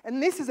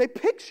 And this is a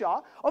picture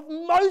of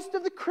most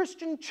of the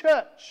Christian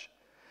church.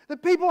 The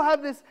people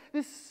have this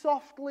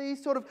softly,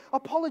 sort of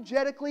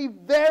apologetically,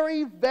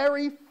 very,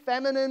 very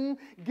feminine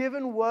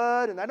given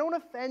word, and they don't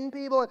want to offend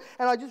people,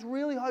 and I just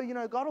really hope,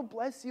 God will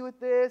bless you with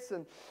this,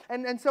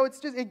 and so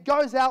it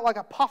goes out like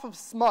a puff of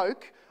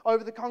smoke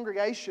over the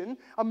congregation,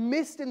 a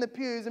mist in the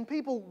pews, and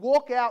people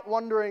walk out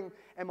wondering,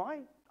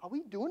 are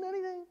we doing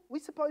anything?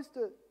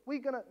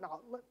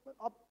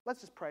 Let's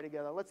just pray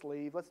together. Let's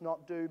leave. Let's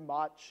not do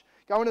much.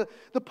 Go into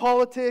the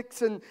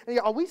politics and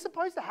are we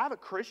supposed to have a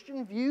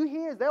Christian view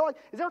here? Is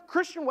there a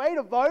Christian way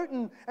to vote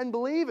and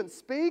believe and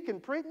speak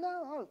and preach?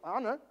 No, I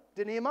don't know.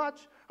 Didn't hear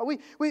much.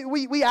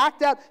 We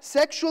act out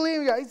sexually.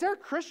 And we go, is there a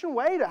Christian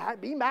way to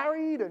be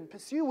married and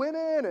pursue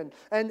women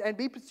and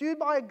be pursued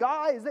by a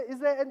guy? Is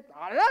there?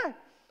 I don't know.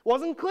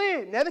 Wasn't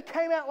clear. Never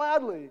came out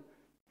loudly.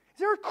 Is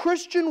there a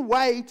Christian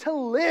way to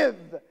live?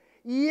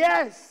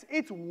 Yes,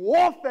 it's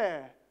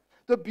warfare.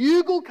 The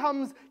bugle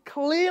comes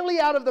clearly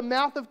out of the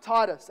mouth of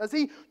Titus as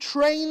he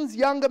trains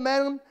younger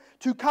men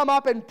to come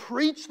up and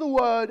preach the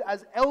word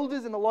as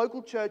elders in the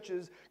local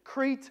churches.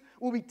 Crete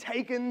will be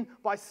taken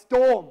by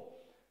storm.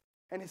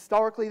 And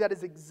historically, that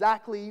is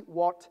exactly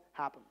what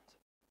happened.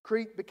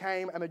 Crete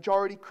became a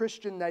majority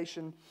Christian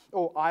nation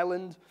or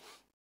island,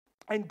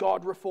 and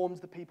God reforms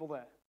the people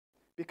there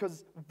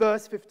because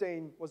verse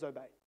 15 was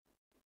obeyed.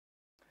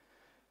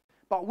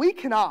 But we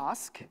can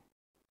ask,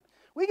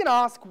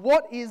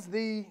 what is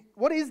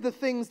the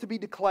things to be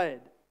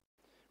declared?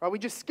 Right, we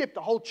just skipped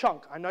a whole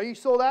chunk. I know you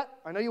saw that.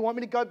 I know you want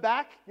me to go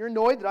back. You're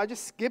annoyed that I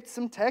just skipped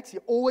some text.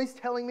 You're always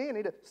telling me I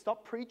need to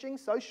stop preaching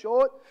so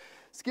short,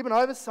 skipping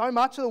over so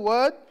much of the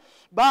word.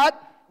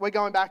 But we're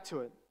going back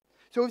to it.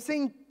 So we've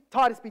seen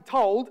Titus be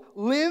told,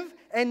 live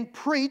and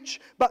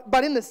preach.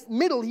 But in the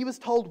middle, he was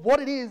told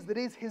what it is that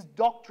is his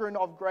doctrine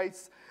of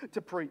grace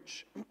to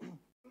preach.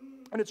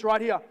 And it's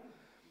right here.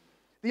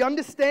 The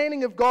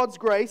understanding of God's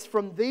grace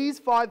from these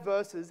 5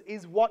 verses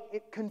is what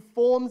it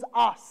conforms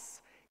us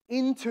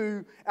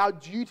into our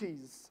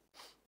duties.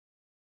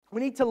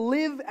 We need to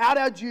live out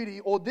our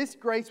duty or this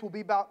grace will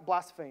be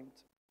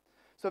blasphemed.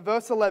 So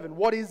verse 11,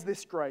 what is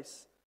this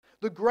grace?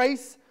 The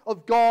grace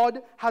of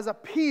God has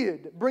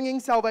appeared,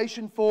 bringing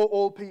salvation for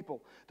all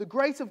people. The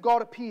grace of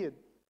God appeared.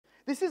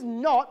 This is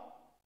not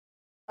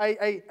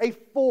a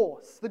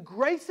force. The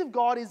grace of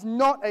God is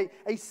not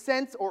a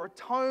sense or a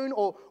tone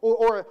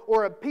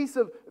or a piece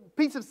of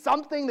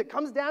something that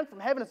comes down from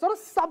heaven. It's not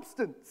a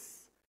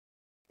substance.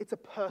 It's a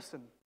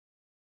person.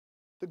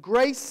 The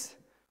grace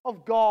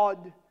of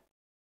God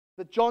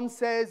that John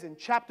says in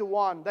chapter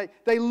 1,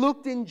 they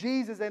looked in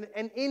Jesus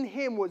and in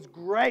him was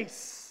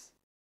grace.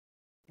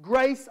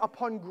 Grace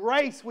upon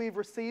grace we've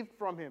received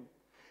from him.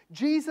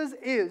 Jesus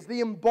is the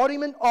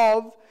embodiment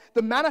of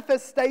the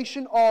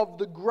manifestation of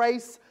the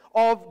grace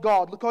of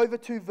God. Look over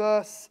to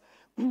verse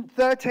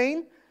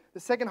 13, the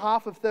second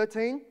half of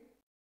 13.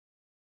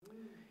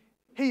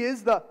 He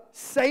is the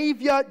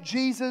Savior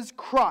Jesus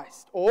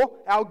Christ, or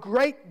our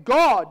great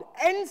God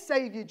and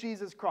Savior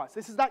Jesus Christ.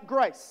 This is that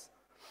grace.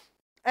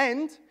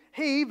 And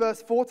he,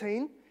 verse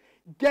 14,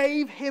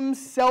 gave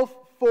himself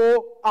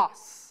for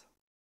us.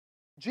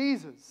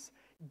 Jesus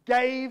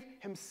gave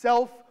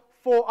himself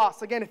for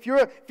us. Again, if you're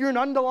an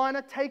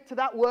underliner, take to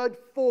that word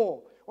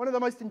for. One of the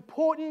most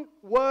important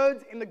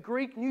words in the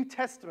Greek New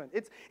Testament.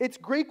 Its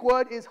Greek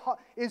word is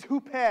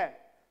huper.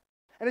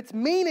 And its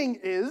meaning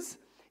is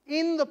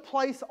in the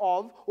place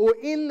of or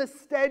in the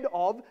stead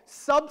of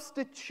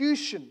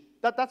substitution.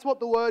 That's what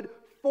the word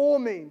for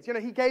means.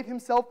 He gave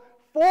himself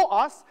for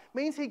us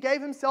means he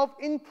gave himself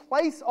in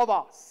place of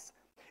us.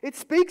 It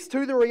speaks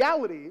to the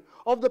reality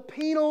of the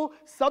penal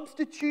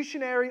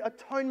substitutionary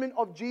atonement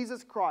of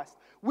Jesus Christ,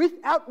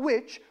 without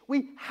which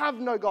we have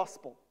no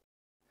gospel.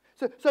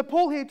 So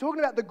Paul here, talking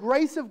about the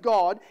grace of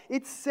God,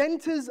 it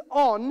centers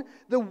on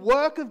the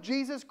work of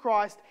Jesus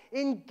Christ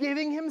in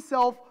giving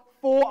himself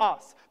for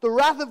us. The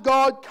wrath of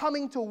God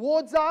coming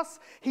towards us,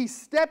 he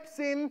steps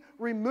in,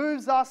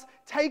 removes us,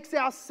 takes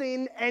our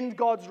sin and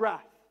God's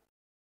wrath.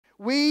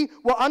 We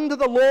were under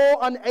the law,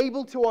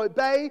 unable to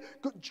obey.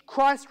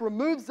 Christ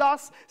removes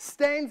us,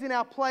 stands in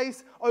our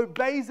place,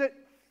 obeys it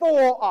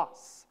for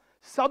us.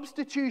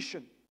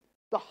 Substitution,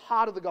 the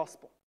heart of the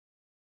gospel.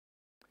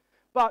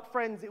 But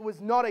friends, it was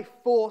not a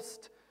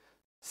forced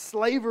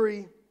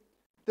slavery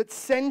that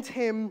sent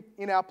him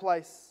in our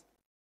place.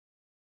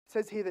 It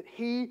says here that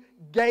he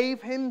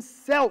gave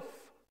himself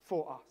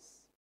for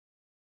us.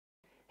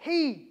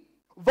 He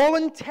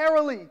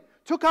voluntarily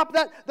took up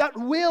that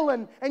will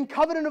and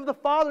covenant of the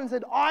Father and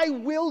said, I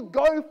will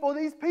go for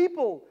these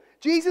people.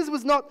 Jesus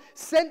was not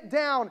sent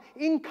down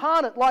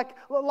incarnate like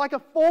a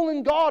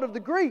fallen god of the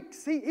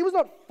Greeks. He was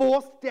not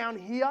forced down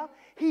here.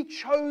 He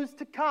chose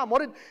to come. What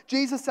did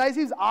Jesus say?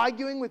 He was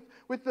arguing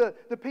with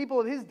the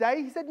people of his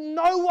day. He said,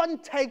 no one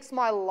takes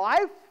my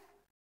life.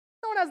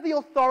 No one has the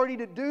authority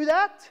to do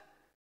that.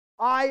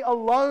 I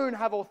alone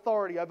have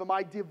authority over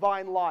my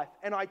divine life,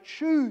 and I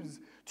choose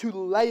to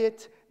lay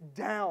it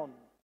down.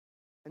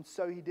 And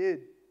so he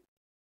did.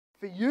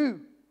 For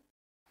you,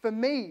 for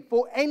me,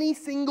 for any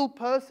single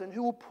person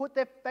who will put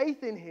their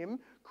faith in him,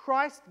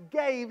 Christ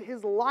gave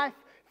his life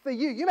for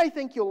you. You may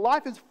think your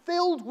life is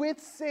filled with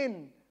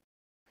sin.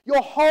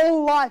 Your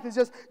whole life is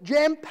just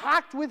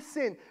jam-packed with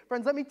sin.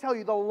 Friends, let me tell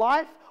you, the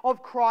life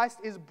of Christ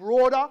is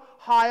broader,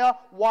 higher,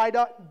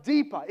 wider,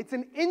 deeper. It's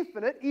an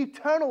infinite,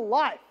 eternal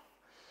life.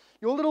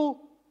 Your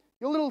little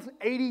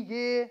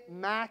 80-year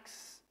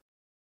max,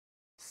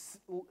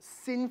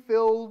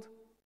 sin-filled,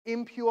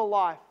 impure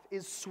life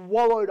is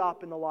swallowed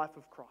up in the life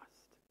of Christ.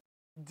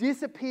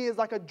 Disappears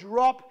like a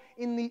drop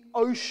in the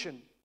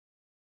ocean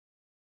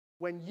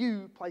when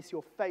you place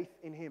your faith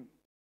in Him.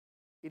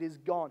 It is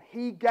gone.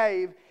 He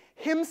gave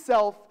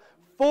Himself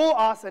for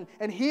us,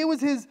 and here was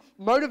His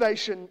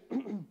motivation.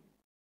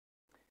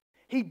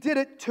 He did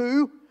it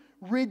to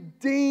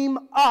redeem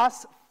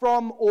us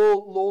from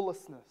all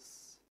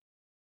lawlessness.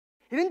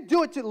 He didn't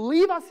do it to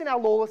leave us in our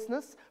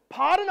lawlessness,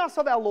 pardon us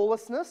of our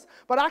lawlessness,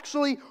 but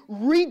actually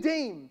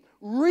redeem,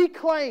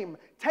 reclaim,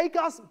 take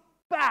us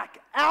back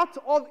out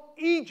of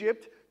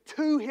Egypt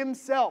to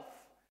Himself.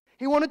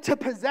 He wanted to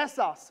possess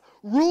us,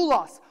 rule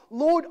us,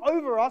 lord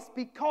over us,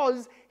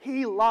 because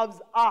He loves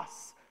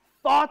us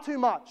far too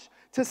much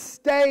to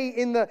stay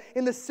in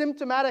the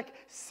symptomatic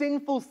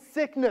sinful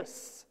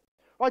sickness.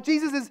 Right?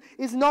 Jesus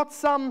is not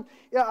some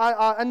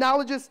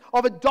analogous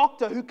of a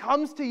doctor who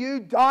comes to you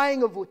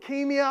dying of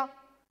leukemia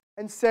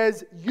and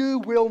says, you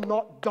will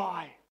not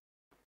die.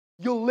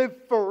 You'll live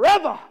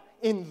forever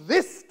in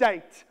this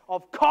state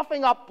of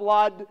coughing up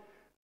blood,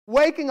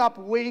 waking up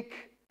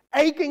weak,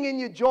 aching in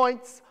your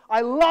joints.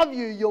 I love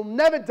you. You'll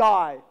never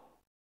die.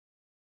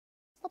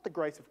 It's not the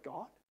grace of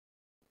God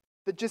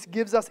that just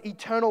gives us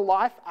eternal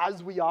life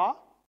as we are.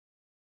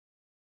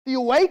 The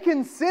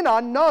awakened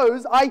sinner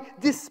knows, I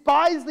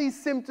despise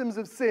these symptoms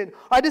of sin.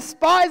 I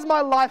despise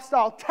my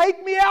lifestyle.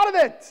 Take me out of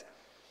it.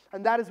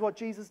 And that is what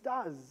Jesus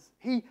does.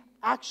 He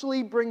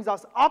actually brings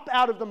us up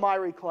out of the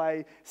miry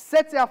clay,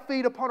 sets our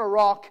feet upon a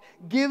rock,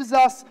 gives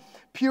us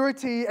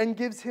purity, and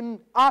gives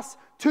us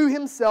to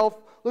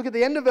Himself. Look at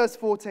the end of verse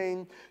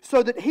 14.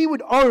 So that He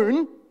would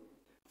own,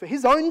 for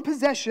His own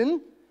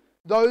possession,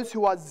 those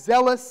who are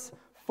zealous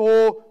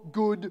for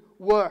good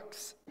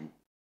works.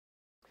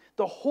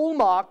 The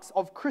hallmarks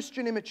of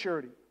Christian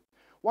immaturity.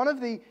 One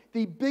of the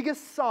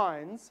biggest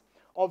signs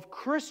of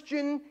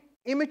Christian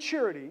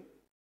immaturity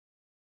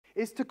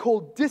is to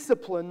call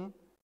discipline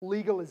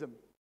legalism.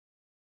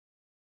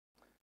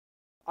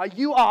 Are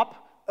you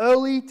up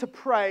early to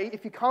pray?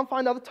 If you can't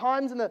find other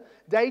times in the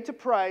day to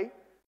pray,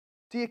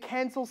 do you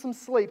cancel some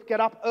sleep, get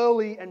up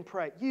early and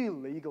pray? You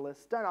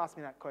legalist, don't ask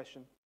me that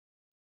question.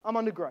 I'm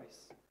under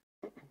grace.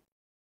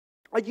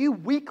 Are you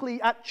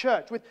weekly at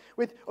church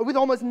with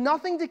almost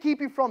nothing to keep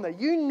you from there?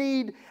 You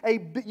need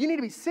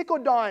to be sick or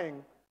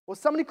dying, or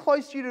somebody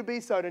close to you to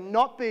be so, to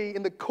not be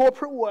in the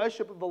corporate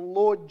worship of the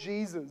Lord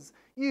Jesus.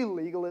 You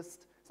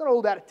legalist. It's not all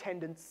about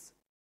attendance.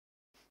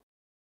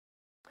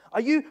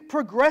 Are you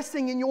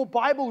progressing in your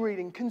Bible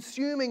reading,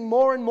 consuming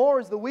more and more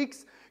as the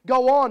weeks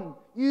go on?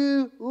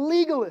 You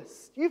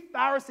legalist. You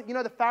Pharisee. You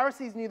know the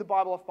Pharisees knew the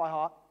Bible off by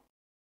heart.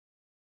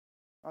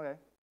 Okay.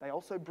 They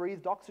also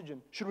breathed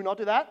oxygen. Should we not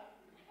do that?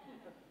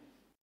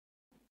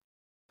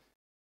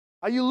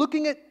 Are you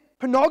looking at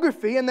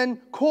pornography and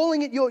then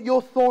calling it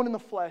your thorn in the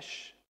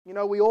flesh? You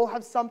know, we all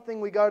have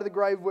something we go to the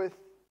grave with.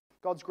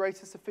 God's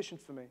grace is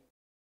sufficient for me.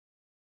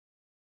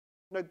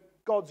 No,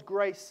 God's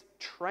grace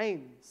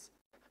trains.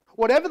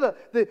 Whatever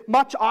the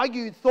much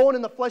argued thorn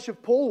in the flesh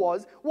of Paul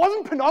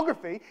wasn't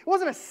pornography. It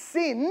wasn't a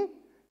sin.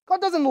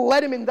 God doesn't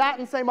let him in that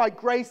and say, my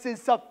grace is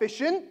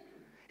sufficient.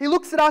 He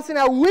looks at us in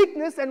our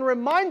weakness and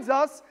reminds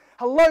us,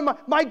 hello,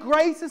 my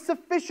grace is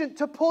sufficient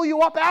to pull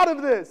you up out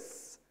of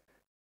this.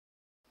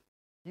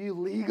 You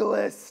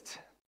legalist.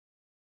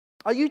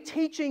 Are you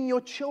teaching your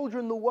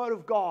children the Word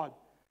of God?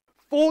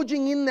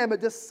 Forging in them a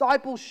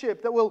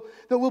discipleship that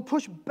will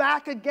push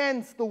back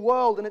against the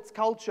world and its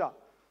culture?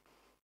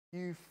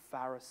 You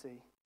Pharisee.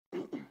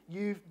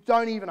 You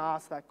don't even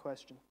ask that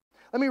question.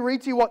 Let me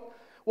read to you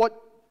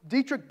what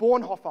Dietrich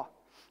Bonhoeffer,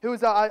 who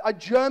was a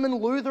German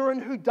Lutheran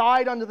who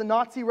died under the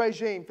Nazi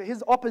regime for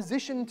his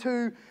opposition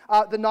to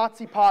the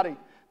Nazi party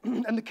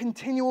and the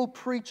continual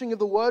preaching of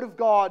the Word of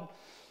God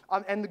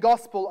and the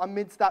gospel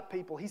amidst that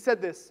people. He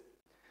said this.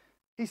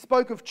 He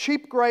spoke of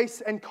cheap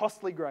grace and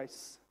costly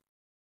grace.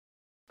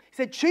 He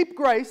said cheap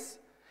grace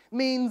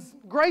means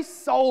grace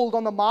sold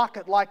on the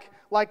market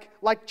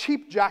like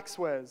cheap Jack's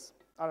wares.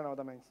 I don't know what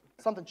that means.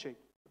 Something cheap.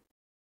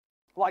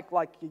 Like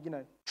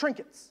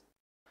trinkets.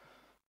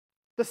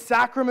 The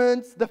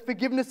sacraments, the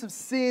forgiveness of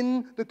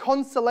sin, the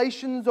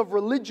consolations of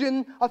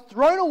religion are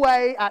thrown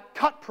away at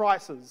cut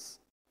prices.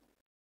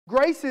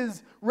 Grace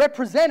is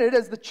represented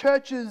as the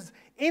church's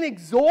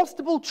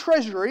inexhaustible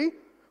treasury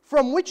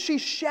from which she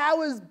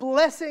showers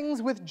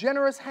blessings with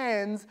generous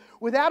hands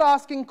without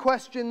asking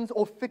questions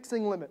or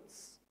fixing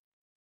limits.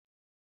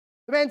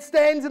 The man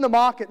stands in the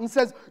market and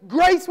says,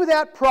 grace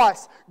without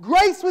price,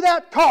 grace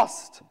without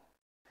cost.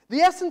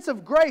 The essence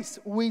of grace,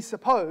 we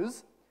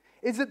suppose,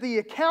 is that the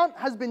account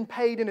has been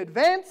paid in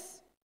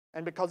advance,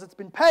 and because it's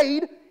been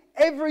paid,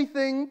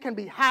 everything can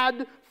be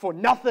had for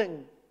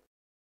nothing.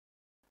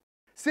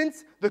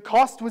 Since the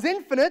cost was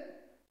infinite,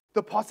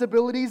 The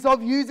possibilities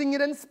of using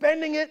it and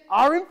spending it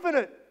are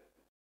infinite.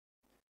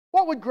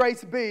 What would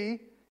grace be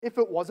if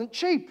it wasn't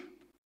cheap?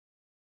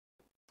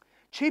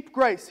 Cheap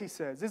grace, he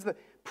says, is the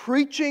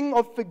preaching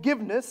of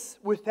forgiveness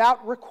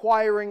without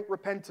requiring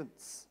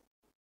repentance.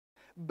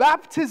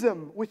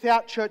 Baptism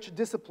without church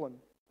discipline.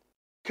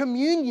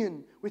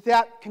 Communion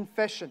without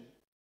confession.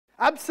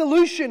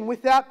 Absolution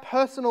without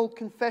personal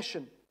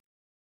confession.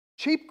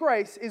 Cheap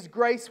grace is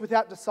grace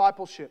without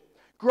discipleship.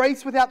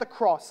 Grace without the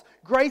cross.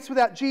 Grace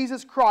without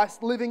Jesus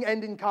Christ living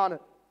and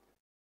incarnate.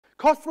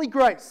 Costly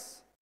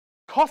grace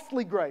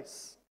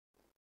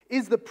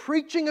is the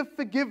preaching of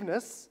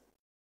forgiveness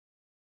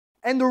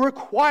and the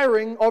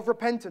requiring of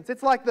repentance.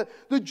 It's like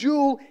the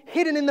jewel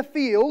hidden in the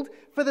field,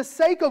 for the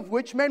sake of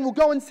which men will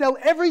go and sell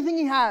everything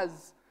he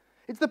has.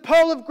 It's the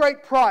pearl of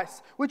great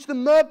price, which the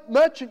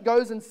merchant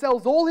goes and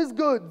sells all his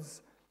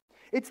goods.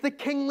 It's the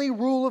kingly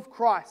rule of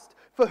Christ,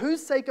 for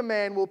whose sake a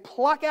man will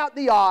pluck out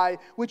the eye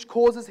which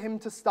causes him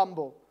to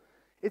stumble.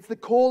 It's the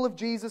call of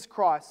Jesus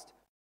Christ,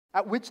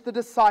 at which the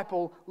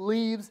disciple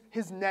leaves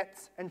his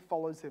nets and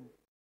follows him.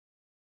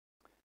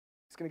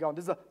 It's going to go on.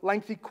 This is a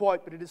lengthy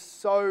quote, but it is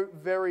so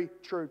very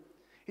true.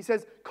 He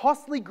says,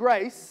 costly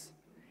grace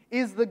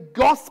is the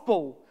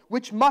gospel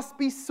which must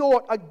be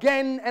sought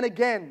again and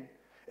again,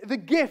 the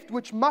gift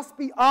which must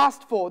be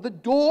asked for, the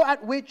door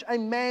at which a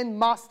man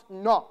must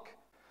knock.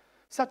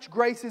 Such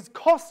grace is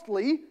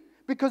costly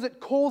because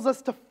it calls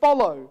us to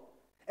follow,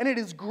 and it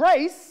is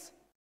grace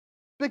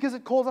because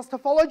it calls us to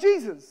follow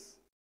Jesus.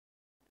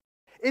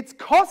 It's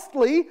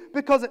costly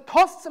because it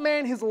costs a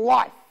man his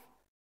life,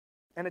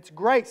 and it's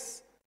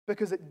grace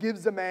because it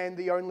gives a man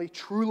the only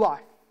true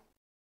life.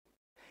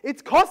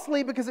 It's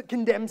costly because it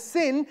condemns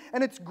sin,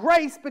 and it's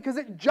grace because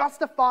it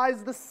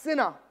justifies the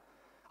sinner.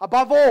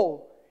 Above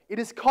all, it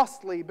is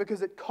costly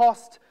because it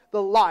cost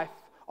the life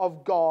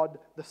of God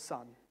the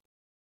Son.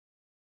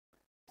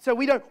 So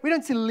we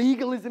don't see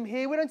legalism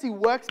here. We don't see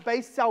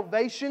works-based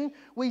salvation.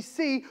 We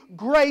see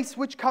grace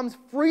which comes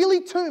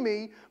freely to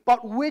me,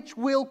 but which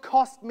will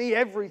cost me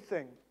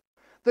everything.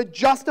 The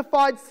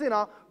justified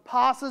sinner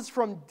passes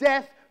from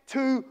death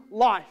to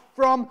life,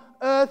 from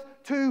earth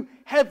to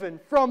heaven,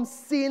 from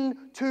sin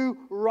to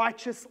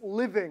righteous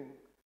living.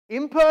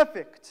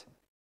 Imperfect,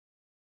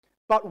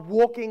 but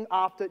walking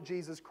after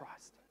Jesus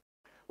Christ.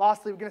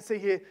 Lastly, we're going to see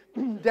here,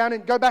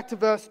 go back to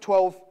verse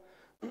 12.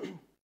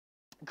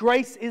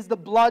 Grace is the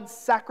blood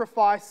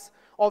sacrifice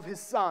of his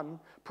Son,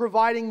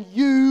 providing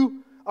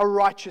you a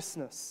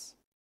righteousness.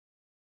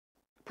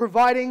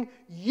 Providing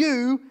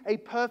you a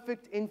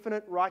perfect,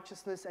 infinite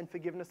righteousness and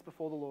forgiveness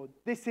before the Lord.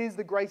 This is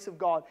the grace of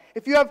God.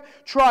 If you have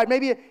tried,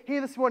 maybe you're here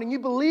this morning, you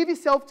believe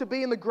yourself to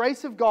be in the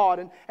grace of God,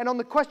 and on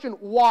the question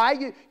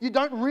why, you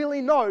don't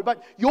really know,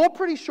 but you're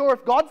pretty sure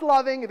if God's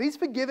loving, if He's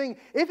forgiving,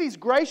 if He's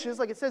gracious,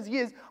 like it says He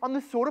is, I'm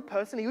the sort of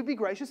person He would be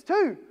gracious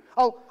to.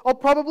 I'll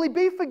probably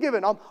be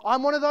forgiven.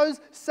 I'm one of those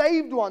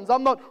saved ones.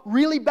 I'm not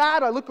really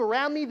bad. I look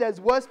around me,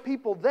 there's worse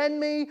people than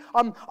me.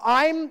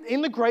 I'm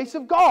in the grace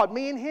of God.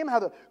 Me and Him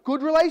have a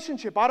good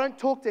relationship. I don't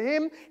talk to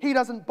Him. He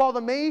doesn't bother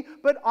me,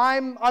 but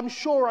I'm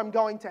sure I'm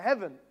going to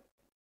heaven.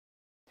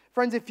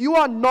 Friends, if you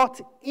are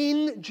not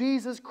in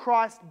Jesus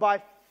Christ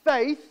by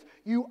faith,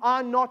 you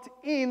are not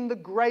in the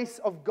grace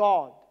of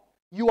God.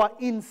 You are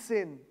in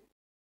sin.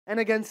 And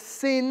against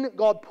sin,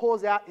 God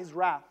pours out His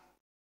wrath.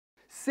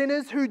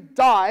 Sinners who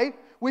die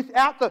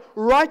without the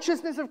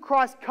righteousness of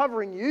Christ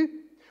covering you,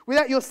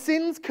 without your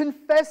sins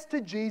confessed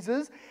to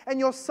Jesus and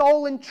your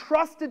soul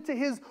entrusted to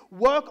His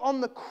work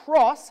on the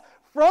cross,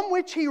 from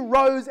which He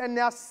rose and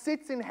now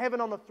sits in heaven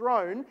on the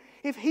throne,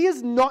 if He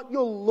is not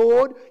your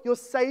Lord, your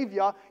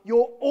Savior,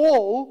 your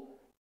all,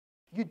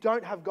 you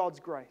don't have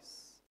God's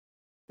grace.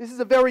 This is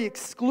a very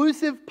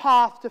exclusive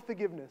path to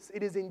forgiveness.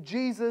 It is in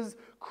Jesus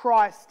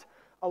Christ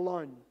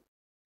alone.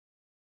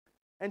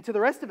 And to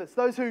the rest of us,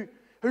 those who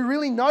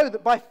really know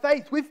that by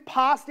faith we've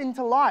passed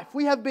into life.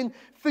 We have been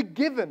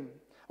forgiven.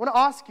 I want to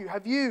ask you,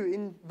 have you,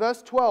 in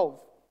verse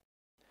 12,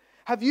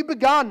 have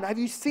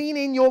you seen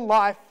in your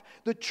life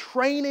the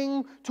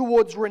training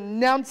towards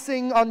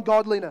renouncing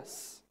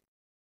ungodliness?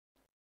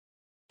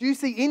 Do you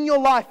see in your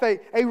life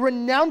a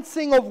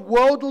renouncing of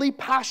worldly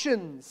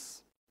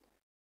passions?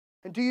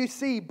 And do you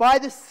see by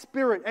the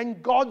Spirit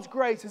and God's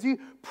grace, as you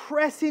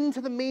press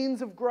into the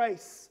means of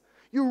grace,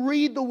 you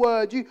read the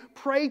Word, you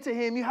pray to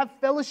Him, you have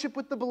fellowship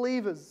with the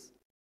believers,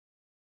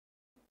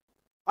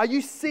 are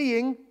you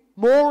seeing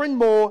more and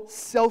more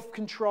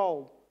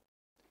self-control,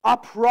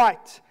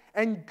 upright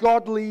and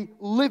godly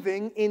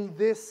living in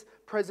this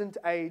present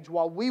age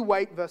while we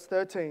wait, verse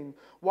 13,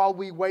 while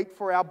we wait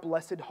for our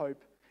blessed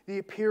hope, the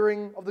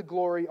appearing of the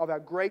glory of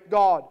our great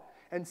God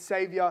and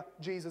Savior,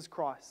 Jesus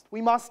Christ?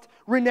 We must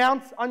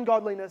renounce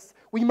ungodliness.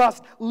 We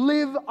must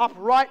live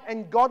upright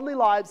and godly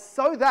lives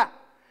so that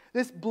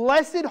this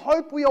blessed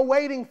hope we are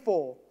waiting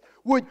for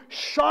would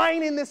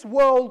shine in this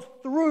world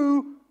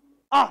through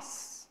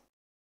us,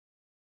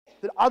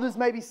 that others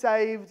may be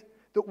saved,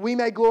 that we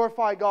may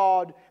glorify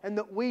God, and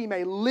that we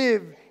may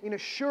live in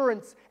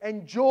assurance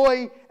and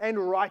joy and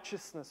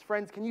righteousness.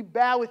 Friends, can you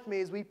bow with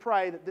me as we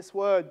pray that this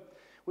word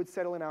would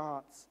settle in our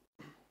hearts.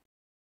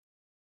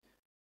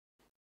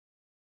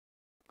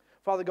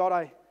 Father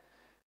God,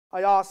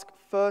 I ask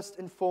first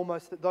and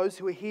foremost that those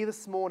who are here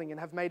this morning and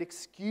have made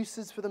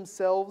excuses for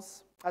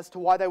themselves as to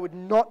why they would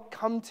not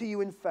come to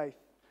you in faith,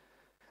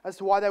 as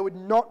to why they would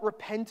not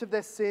repent of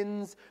their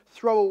sins,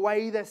 throw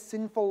away their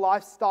sinful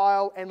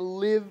lifestyle, and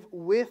live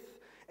with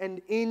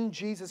and in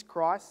Jesus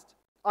Christ,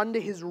 under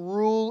His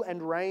rule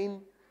and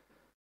reign.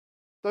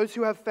 Those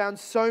who have found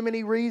so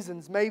many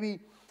reasons, maybe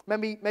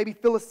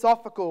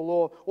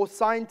philosophical or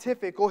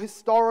scientific or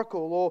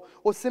historical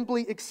or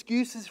simply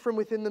excuses from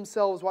within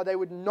themselves why they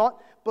would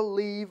not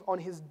believe on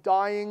His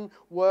dying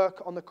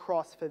work on the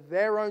cross for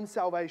their own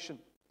salvation,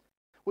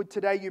 would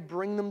today you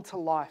bring them to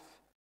life,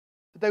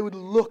 that they would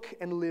look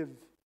and live,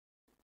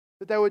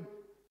 that they would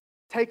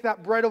take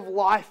that bread of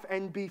life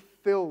and be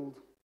filled.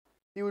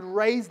 You would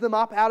raise them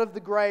up out of the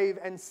grave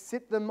and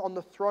sit them on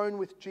the throne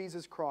with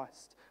Jesus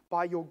Christ.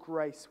 By your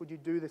grace, would you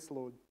do this,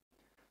 Lord?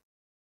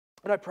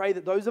 And I pray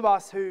that those of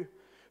us who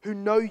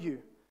know you,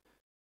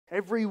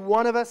 every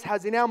one of us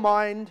has in our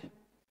mind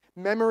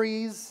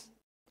memories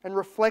and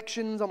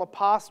reflections on the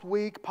past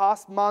week,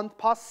 past month,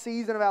 past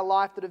season of our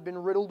life that have been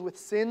riddled with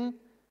sin,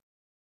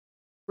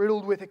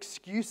 riddled with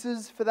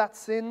excuses for that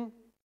sin,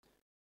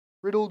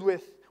 riddled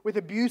with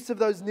abuse of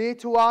those near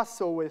to us,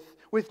 or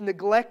with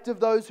neglect of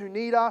those who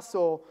need us,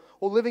 or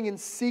living in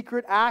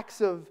secret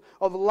acts of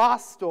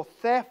lust or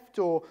theft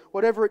or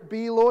whatever it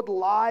be, Lord,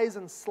 lies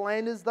and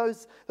slanders,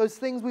 those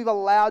things we've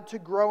allowed to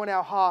grow in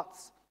our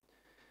hearts.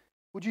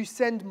 Would you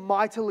send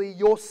mightily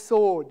your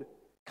sword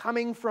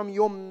coming from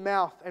your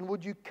mouth, and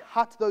would you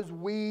cut those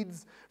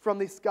weeds from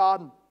this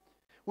garden?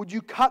 Would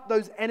you cut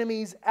those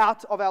enemies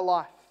out of our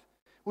life?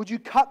 Would you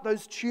cut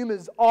those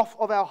tumors off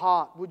of our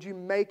heart? Would you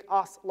make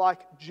us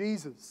like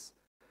Jesus?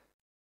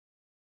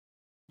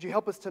 Would you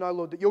help us to know,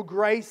 Lord, that your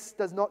grace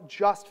does not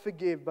just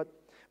forgive,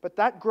 but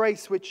that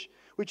grace which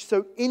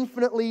so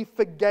infinitely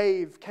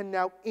forgave can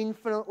now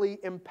infinitely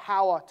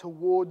empower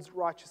towards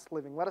righteous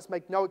living. Let us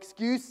make no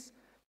excuse.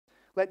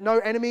 Let no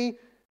enemy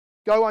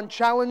go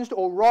unchallenged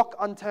or rock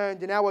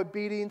unturned in our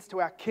obedience to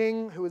our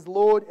King, who is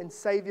Lord and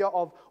Savior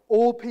of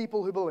all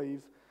people who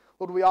believe.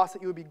 Lord, we ask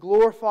that you would be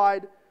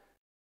glorified,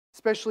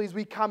 especially as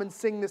we come and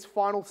sing this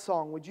final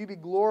song. Would you be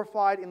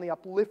glorified in the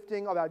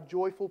uplifting of our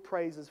joyful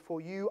praises,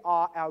 for you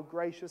are our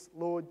gracious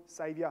Lord,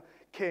 Savior,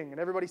 King. And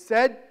everybody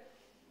said,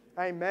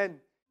 Amen.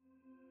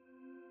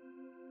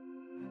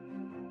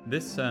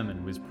 This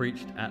sermon was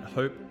preached at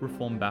Hope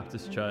Reformed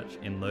Baptist Church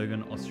in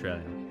Logan,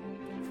 Australia.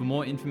 For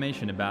more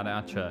information about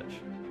our church,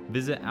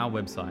 visit our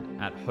website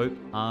at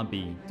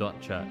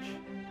hoperb.church.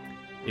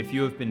 If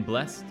you have been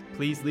blessed,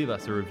 please leave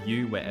us a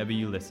review wherever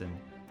you listen.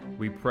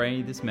 We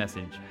pray this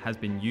message has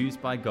been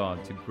used by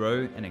God to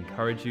grow and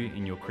encourage you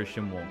in your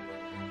Christian walk.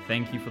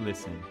 Thank you for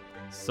listening.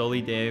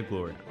 Soli Deo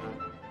Gloria.